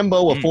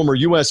DeChambeau, a former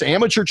U.S.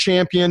 amateur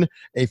champion,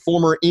 a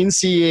former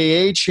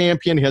NCAA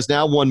champion, has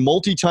now won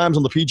multi-times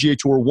on the PGA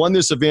Tour, won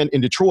this event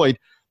in Detroit.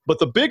 But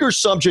the bigger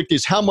subject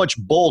is how much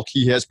bulk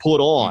he has put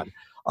on.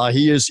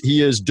 He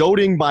is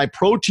doting by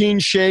protein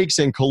shakes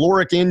and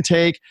caloric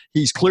intake.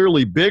 He's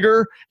clearly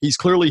bigger. He's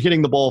clearly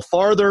hitting the ball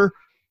farther.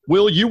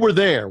 Will, you were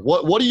there.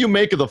 What do you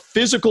make of the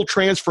physical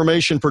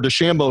transformation for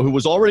DeChambeau, who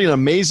was already an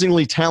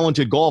amazingly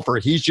talented golfer?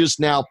 He's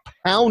just now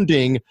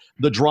pounding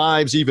the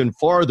drives even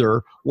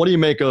farther. What do you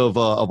make of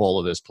all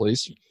of this,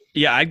 please?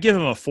 Yeah, I'd give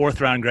him a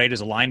fourth-round grade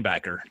as a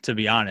linebacker, to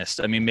be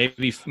honest. I mean,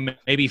 maybe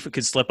he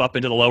could slip up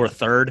into the lower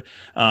third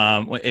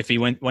if he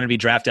want to be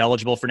draft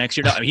eligible for next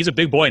year. No, I mean, he's a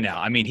big boy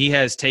now. I mean, he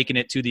has taken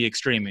it to the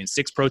extreme. I mean,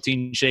 6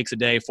 protein shakes a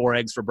day, 4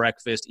 eggs for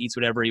breakfast, eats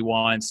whatever he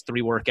wants,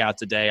 3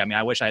 workouts a day. I mean,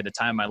 I wish I had the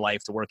time in my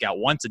life to work out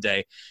once a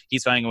day.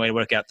 He's finding a way to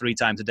work out 3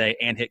 times a day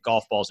and hit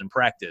golf balls in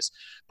practice.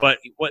 But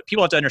what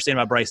people have to understand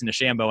about Bryson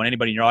DeChambeau, and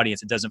anybody in your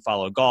audience that doesn't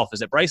follow golf, is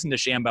that Bryson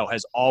DeChambeau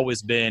has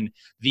always been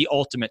the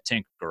ultimate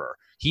tinkerer.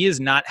 He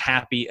is not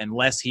happy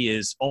unless he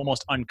is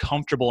almost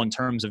uncomfortable in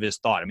terms of his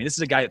thought. I mean, this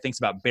is a guy that thinks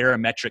about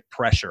barometric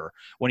pressure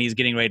when he's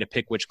getting ready to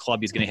pick which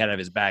club he's going to hit out of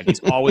his bag. He's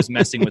always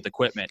messing with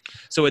equipment.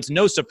 So it's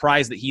no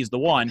surprise that he's the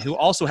one who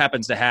also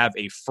happens to have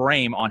a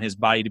frame on his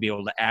body to be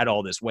able to add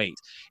all this weight.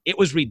 It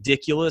was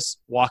ridiculous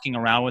walking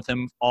around with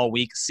him all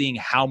week, seeing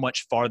how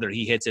much farther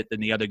he hits it than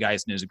the other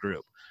guys in his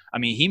group. I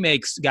mean, he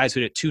makes guys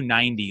who hit at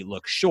 290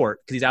 look short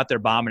because he's out there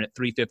bombing at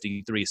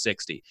 350,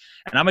 360.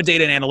 And I'm a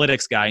data and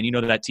analytics guy, and you know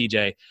that,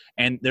 TJ.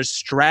 And there's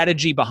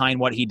strategy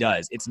behind what he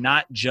does. It's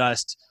not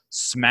just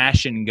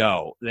smash and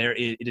go.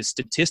 It is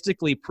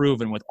statistically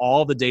proven with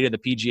all the data the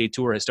PGA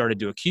Tour has started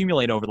to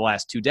accumulate over the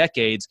last 2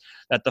 decades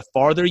that the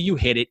farther you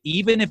hit it,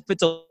 even if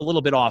it's a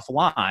little bit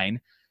offline,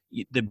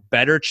 the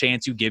better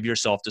chance you give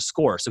yourself to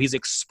score. So he's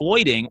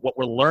exploiting what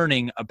we're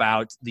learning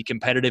about the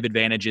competitive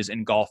advantages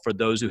in golf for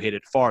those who hit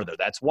it farther.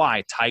 That's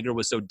why Tiger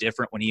was so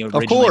different when he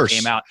originally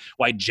came out,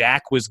 why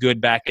Jack was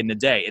good back in the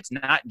day. It's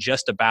not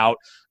just about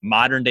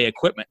modern day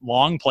equipment.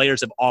 Long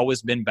players have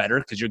always been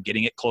better because you're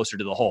getting it closer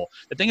to the hole.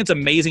 The thing that's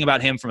amazing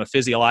about him from a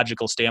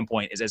physiological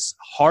standpoint is as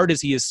hard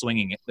as he is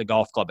swinging the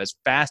golf club, as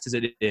fast as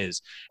it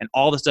is, and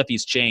all the stuff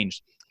he's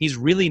changed, he's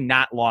really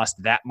not lost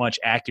that much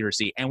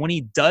accuracy. And when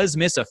he does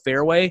miss a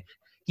fairway,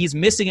 he's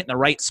missing it in the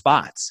right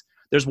spots.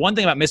 There's one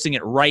thing about missing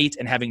it right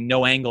and having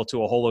no angle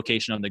to a hole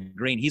location on the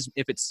green.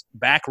 If it's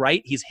back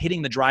right, he's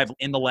hitting the drive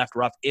in the left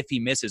rough if he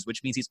misses,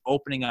 which means he's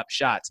opening up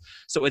shots.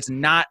 So it's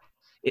not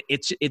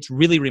it's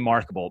really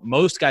remarkable.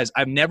 Most guys,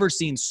 I've never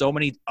seen so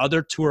many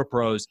other tour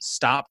pros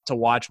stop to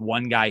watch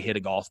one guy hit a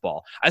golf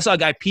ball. I saw a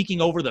guy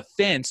peeking over the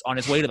fence on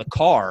his way to the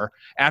car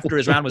after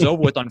his round was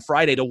over with on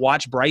Friday to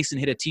watch Bryson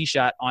hit a tee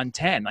shot on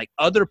 10. Like,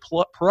 other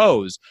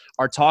pros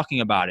are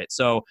talking about it.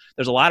 So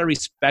there's a lot of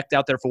respect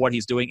out there for what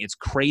he's doing. It's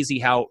crazy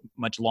how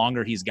much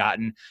longer he's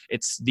gotten.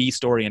 It's the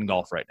story in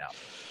golf right now.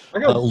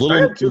 I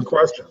have two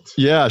questions.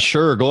 Yeah,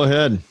 sure. Go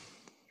ahead.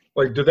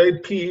 Like, do they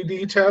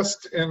PED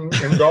test in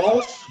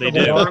golf? They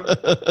do.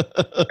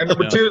 And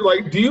number two,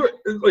 like, do you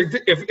like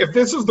if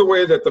this is the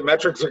way that the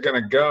metrics are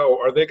going to go,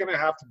 are they going to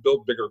have to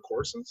build bigger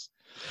courses?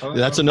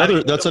 That's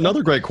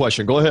another great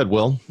question. Go ahead,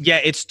 Will. Yeah,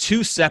 it's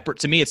two separate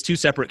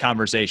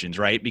conversations,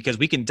 right? Because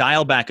we can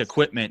dial back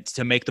equipment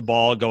to make the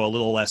ball go a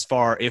little less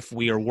far if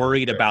we are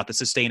worried about the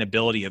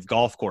sustainability of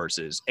golf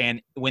courses.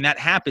 And when that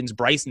happens,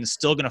 Bryson's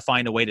still going to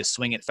find a way to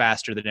swing it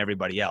faster than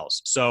everybody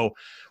else. So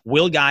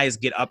will guys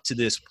get up to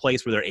this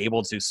place where they're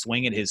able to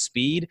swing at his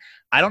speed?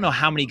 I don't know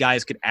how many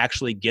guys could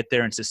actually get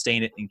there and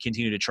sustain it and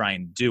continue to try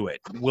and do it.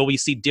 Will we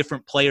see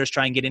different players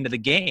try and get into the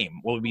game?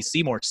 Will we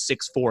see more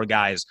 6'4"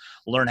 guys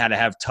learn how to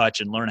have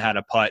touch and learn how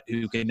to putt,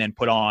 who can then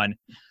put on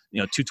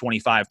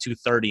 225,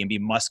 230 and be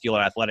muscular,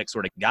 athletic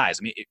sort of guys?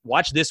 I mean,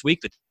 watch this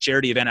week, the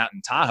charity event out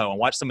in Tahoe, and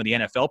watch some of the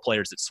NFL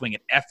players that swing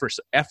it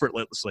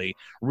effortlessly,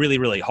 really,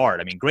 really hard.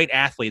 I mean, great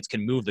athletes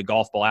can move the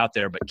golf ball out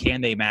there, but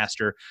can they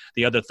master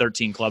the other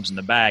 13 clubs in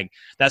the bag?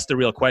 That's the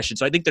real question.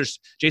 So I think there's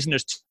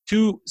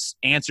two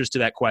answers to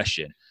that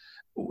question.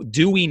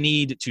 Do we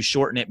need to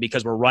shorten it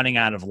because we're running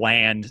out of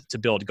land to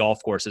build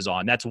golf courses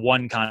on? That's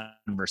one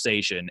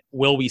conversation.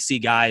 Will we see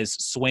guys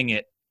swing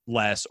it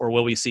less, or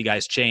will we see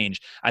guys change?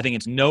 I think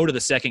it's no to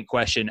the second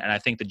question, and I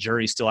think the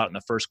jury's still out in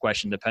the first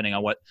question, depending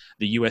on what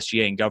the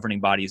USGA and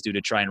governing bodies do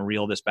to try and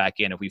reel this back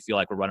in if we feel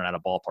like we're running out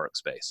of ballpark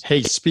space.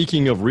 Hey,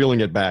 speaking of reeling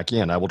it back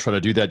in, I will try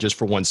to do that just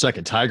for 1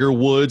 second. Tiger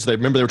Woods, they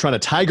were trying to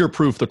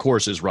tiger-proof the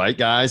courses, right,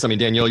 guys? I mean,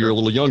 Danielle, you're a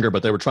little younger,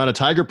 but they were trying to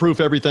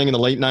tiger-proof everything in the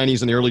late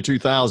 90s and the early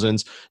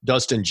 2000s.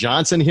 Dustin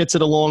Johnson hits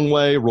it a long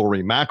way.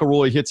 Rory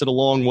McIlroy hits it a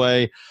long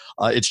way.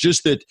 It's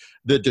just that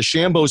the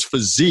DeChambeau's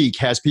physique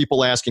has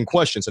people asking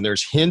questions, and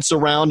there's hints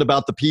around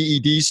about the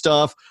PED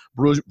stuff.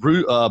 Brooks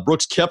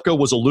Koepka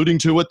was alluding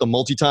to it, the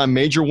multi-time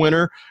major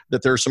winner,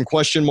 that there's some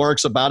question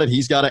marks about it.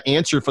 He's got to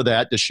answer for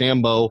that,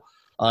 DeChambeau,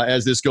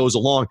 as this goes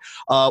along.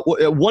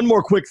 One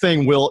more quick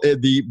thing, Will.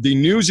 The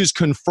news is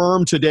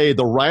confirmed today.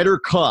 The Ryder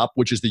Cup,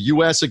 which is the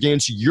U.S.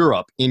 against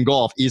Europe in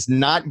golf, is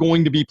not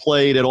going to be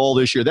played at all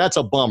this year. That's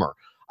a bummer.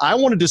 I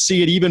wanted to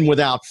see it even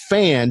without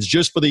fans,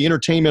 just for the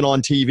entertainment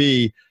on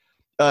TV.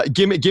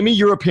 Give me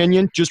your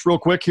opinion, just real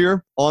quick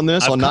here on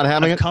this, not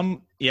having it.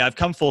 I've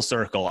come full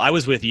circle. I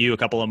was with you a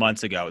couple of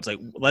months ago. It's like,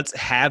 let's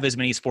have as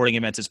many sporting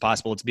events as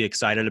possible. Let's be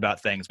excited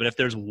about things. But if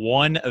there's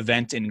one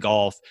event in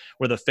golf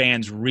where the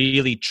fans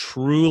really,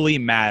 truly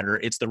matter,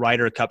 it's the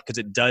Ryder Cup, because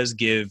it does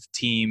give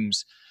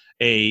teams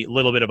a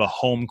little bit of a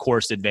home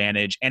course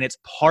advantage, and it's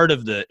part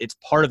of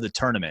the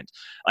tournament.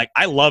 Like,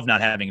 I love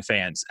not having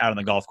fans out on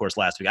the golf course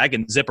last week. I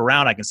can zip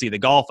around, I can see the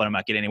golf, and I'm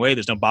not getting any way.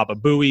 There's no Baba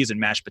Booies and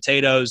mashed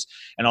potatoes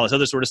and all this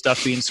other sort of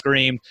stuff being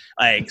screamed.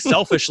 Like,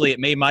 selfishly, it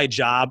made my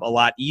job a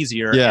lot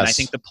easier. Yes. And I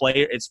think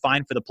it's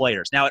fine for the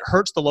players. Now, it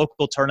hurts the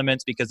local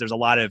tournaments because there's a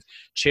lot of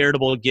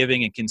charitable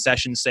giving and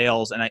concession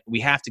sales, and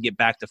we have to get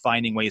back to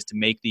finding ways to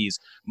make these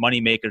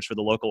money makers for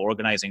the local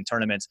organizing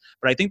tournaments.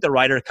 But I think the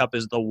Ryder Cup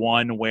is the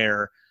one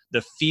where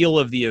the feel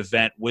of the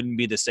event wouldn't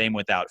be the same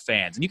without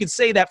fans. And you can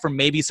say that for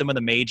maybe some of the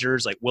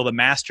majors. Like, will the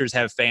Masters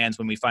have fans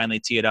when we finally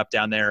tee it up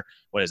down there?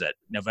 What is it,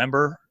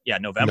 November? Yeah,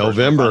 November.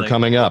 November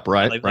coming up,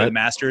 right? Right. The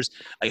Masters.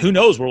 Like, who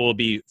knows where we'll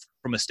be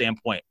from a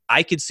standpoint.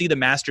 I could see the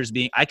Masters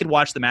I could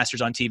watch the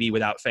Masters on TV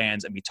without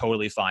fans and be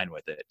totally fine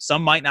with it.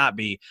 Some might not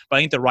be, but I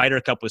think the Ryder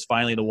Cup was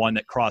finally the one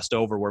that crossed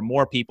over where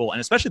more people,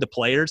 and especially the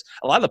players,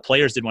 a lot of the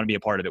players didn't want to be a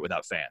part of it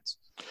without fans.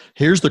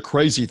 Here's the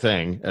crazy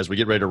thing as we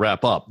get ready to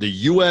wrap up. The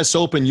U.S.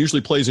 Open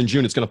usually plays in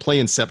June. It's going to play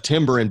in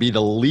September and be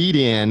the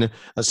lead-in,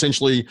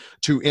 essentially,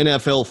 to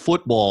NFL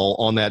football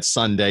on that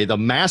Sunday. The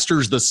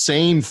Masters, the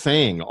same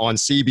thing on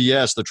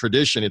CBS, the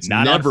tradition. It's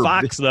not never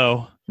on Fox,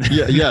 though.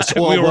 Yeah, yes.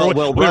 Well, we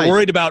were right.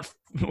 worried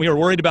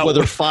about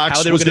whether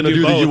Fox was going to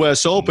do the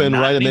U.S. Open,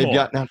 right? And they've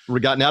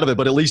gotten out of it.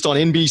 But at least on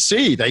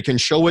NBC, they can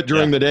show it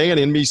during the day, and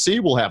NBC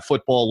will have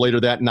football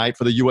later that night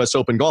for the U.S.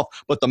 Open golf.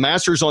 But the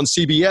Masters on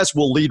CBS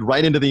will lead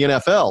right into the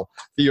NFL,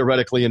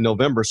 theoretically, in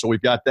November. So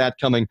we've got that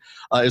coming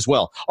as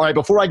well. All right,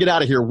 before I get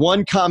out of here,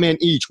 one comment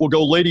each. We'll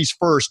go ladies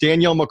first.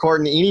 Danielle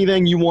McCartan,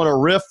 anything you want to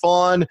riff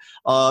on?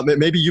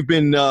 Maybe you've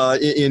been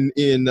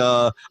in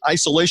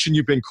isolation.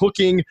 You've been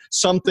cooking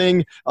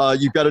something.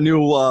 You've got a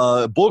new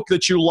book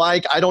that you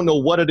like. I don't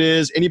know what it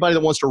is. Anybody that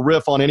wants to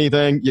riff on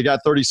anything, you got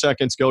 30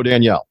 seconds. Go,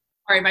 Danielle.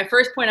 All right, my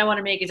first point I want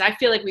to make is I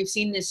feel like we've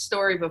seen this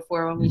story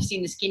before when we've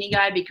seen the skinny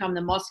guy become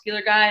the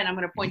muscular guy, and I'm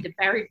going to point to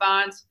Barry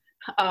Bonds,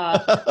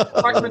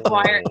 Mark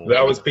McGwire.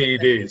 That was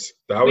PEDs.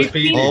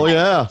 Oh,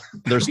 yeah.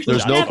 There's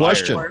no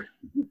question.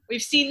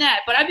 We've seen that,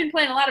 but I've been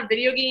playing a lot of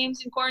video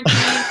games in quarantine.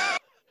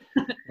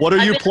 What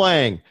are you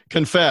playing?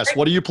 Confess.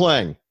 What are you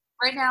playing?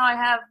 Right now I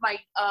have my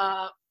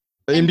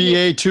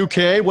NBA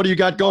 2K. What do you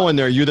got going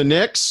there? You the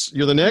Knicks?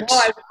 You're the Knicks?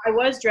 Well, I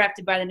was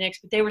drafted by the Knicks,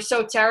 but they were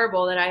so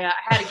terrible that I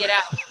had to get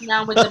out.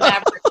 Now I'm with the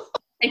Mavericks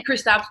and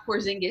Kristaps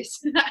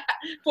Porzingis,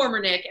 former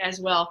Knick as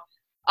well.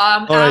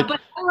 right. But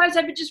otherwise,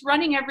 I've been just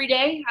running every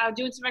day,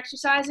 doing some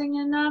exercising,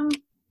 and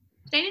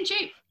staying in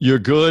shape. You're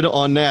good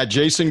on that.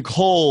 Jason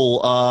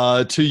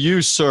Cole, to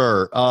you,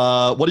 sir.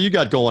 What do you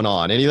got going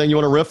on? Anything you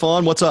want to riff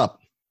on? What's up?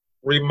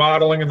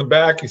 Remodeling in the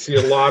back. You see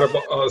a lot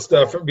of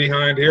stuff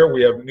behind here.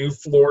 We have new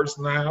floors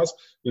in the house.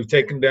 We've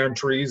taken down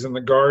trees in the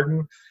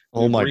garden.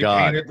 Oh, my God.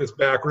 Repainted this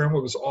back room.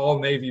 It was all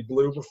navy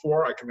blue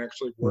before. I can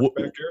actually work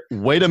back here.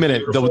 Wait a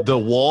minute. The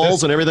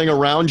walls and everything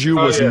around you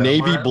was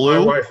navy blue?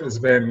 My wife has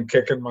been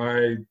kicking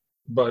my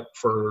butt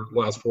for the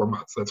last 4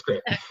 months. That's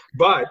great.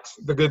 But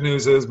the good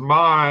news is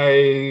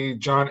my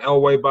John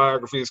Elway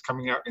biography is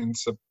coming out in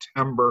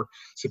September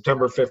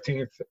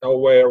 15th.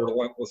 Elway, A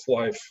Relentless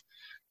Life,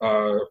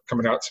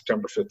 coming out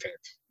September 15th.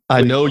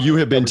 I know you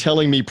have been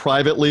telling me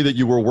privately that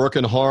you were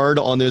working hard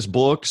on this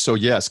book. So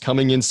yes,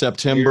 coming in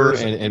September,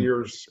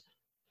 years.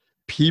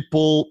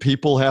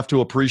 People have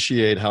to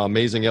appreciate how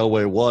amazing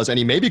Elway was. And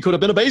he maybe could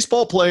have been a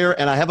baseball player.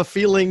 And I have a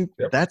feeling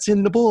that's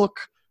in the book,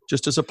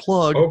 just as a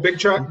plug. Oh, big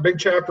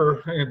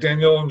chapter.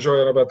 Danielle will enjoy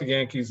it about the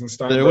Yankees and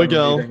Steinbrenner. There we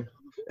go. Meeting.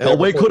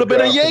 Elway could have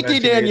been a Yankee,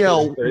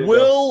 Danielle.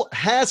 Will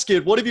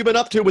Haskett, what have you been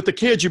up to with the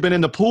kids? You've been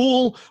in the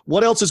pool.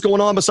 What else is going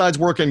on besides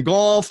working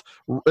golf?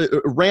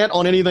 Rant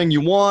on anything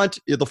you want.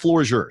 The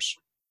floor is yours.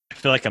 I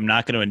feel like I'm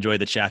not going to enjoy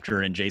the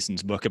chapter in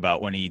Jason's book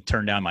about when he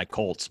turned down my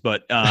Colts,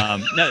 but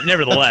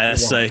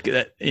nevertheless,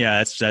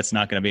 that's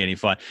not going to be any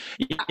fun.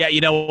 Yeah, you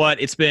know what?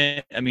 It's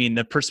been,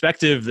 the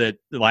perspective that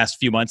the last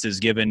few months has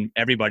given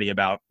everybody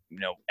about,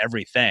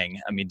 everything.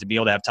 To be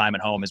able to have time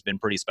at home has been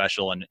pretty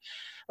special. And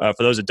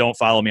for those that don't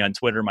follow me on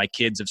Twitter, my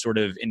kids have sort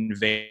of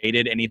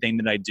invaded anything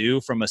that I do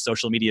from a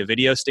social media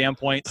video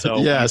standpoint. So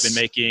yes.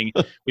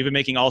 we've been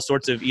making all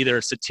sorts of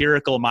either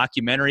satirical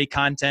mockumentary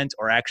content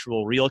or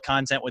actual real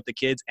content with the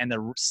kids. And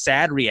the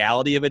sad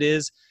reality of it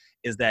is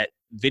that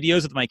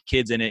videos with my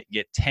kids in it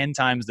get 10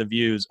 times the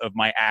views of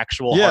my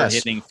actual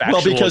hard-hitting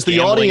factual because the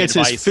audience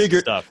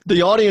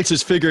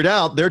has figured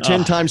out they're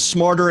 10 times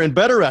smarter and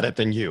better at it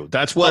than you.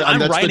 That's what I'm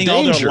that's writing the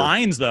all danger. their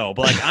lines though,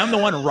 but I'm the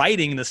one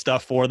writing the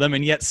stuff for them,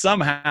 and yet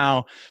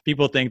somehow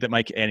people think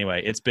that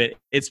anyway,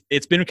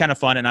 it's been kind of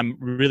fun, and I'm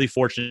really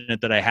fortunate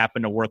that I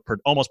happen to work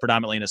almost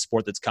predominantly in a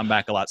sport that's come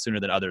back a lot sooner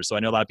than others. So I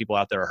know a lot of people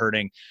out there are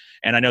hurting,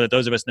 and I know that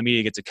those of us in the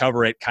media get to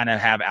cover it, kind of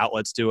have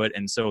outlets to it,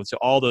 and so to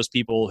all those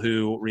people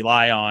who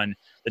rely on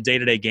the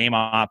day-to-day game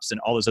ops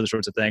and all those other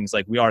sorts of things,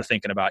 we are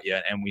thinking about you,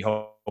 and we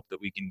hope that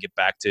we can get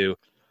back to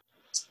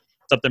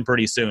something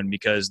pretty soon,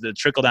 because the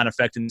trickle-down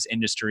effect in this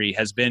industry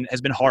has been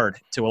hard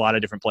to a lot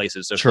of different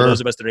places. So for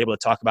those of us that are able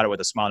to talk about it with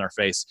a smile on our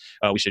face,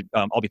 we should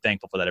all be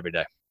thankful for that every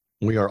day.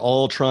 We are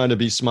all trying to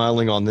be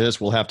smiling on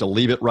this. We'll have to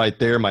leave it right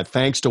there. My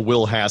thanks to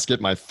Will Haskett.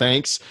 My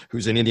thanks,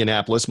 who's in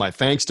Indianapolis. My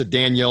thanks to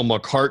Danielle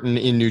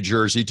McCartan in New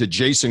Jersey. To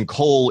Jason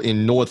Cole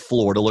in North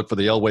Florida. Look for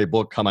the Elway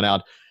book coming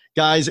out.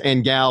 Guys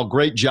and gal,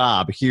 great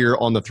job here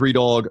on the Three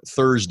Dog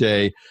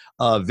Thursday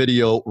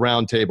video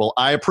roundtable.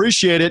 I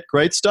appreciate it.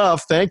 Great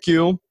stuff. Thank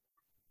you.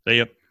 See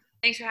you.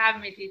 Thanks for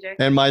having me, TJ.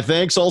 And my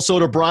thanks also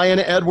to Brian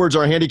Edwards,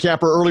 our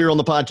handicapper earlier on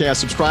the podcast.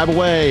 Subscribe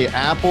away.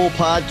 Apple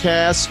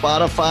Podcasts,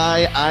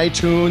 Spotify,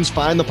 iTunes.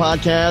 Find the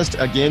podcast.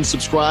 Again,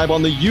 subscribe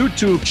on the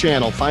YouTube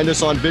channel. Find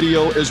us on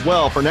video as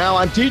well. For now,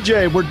 I'm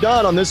TJ. We're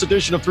done on this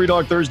edition of Three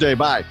Dog Thursday.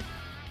 Bye.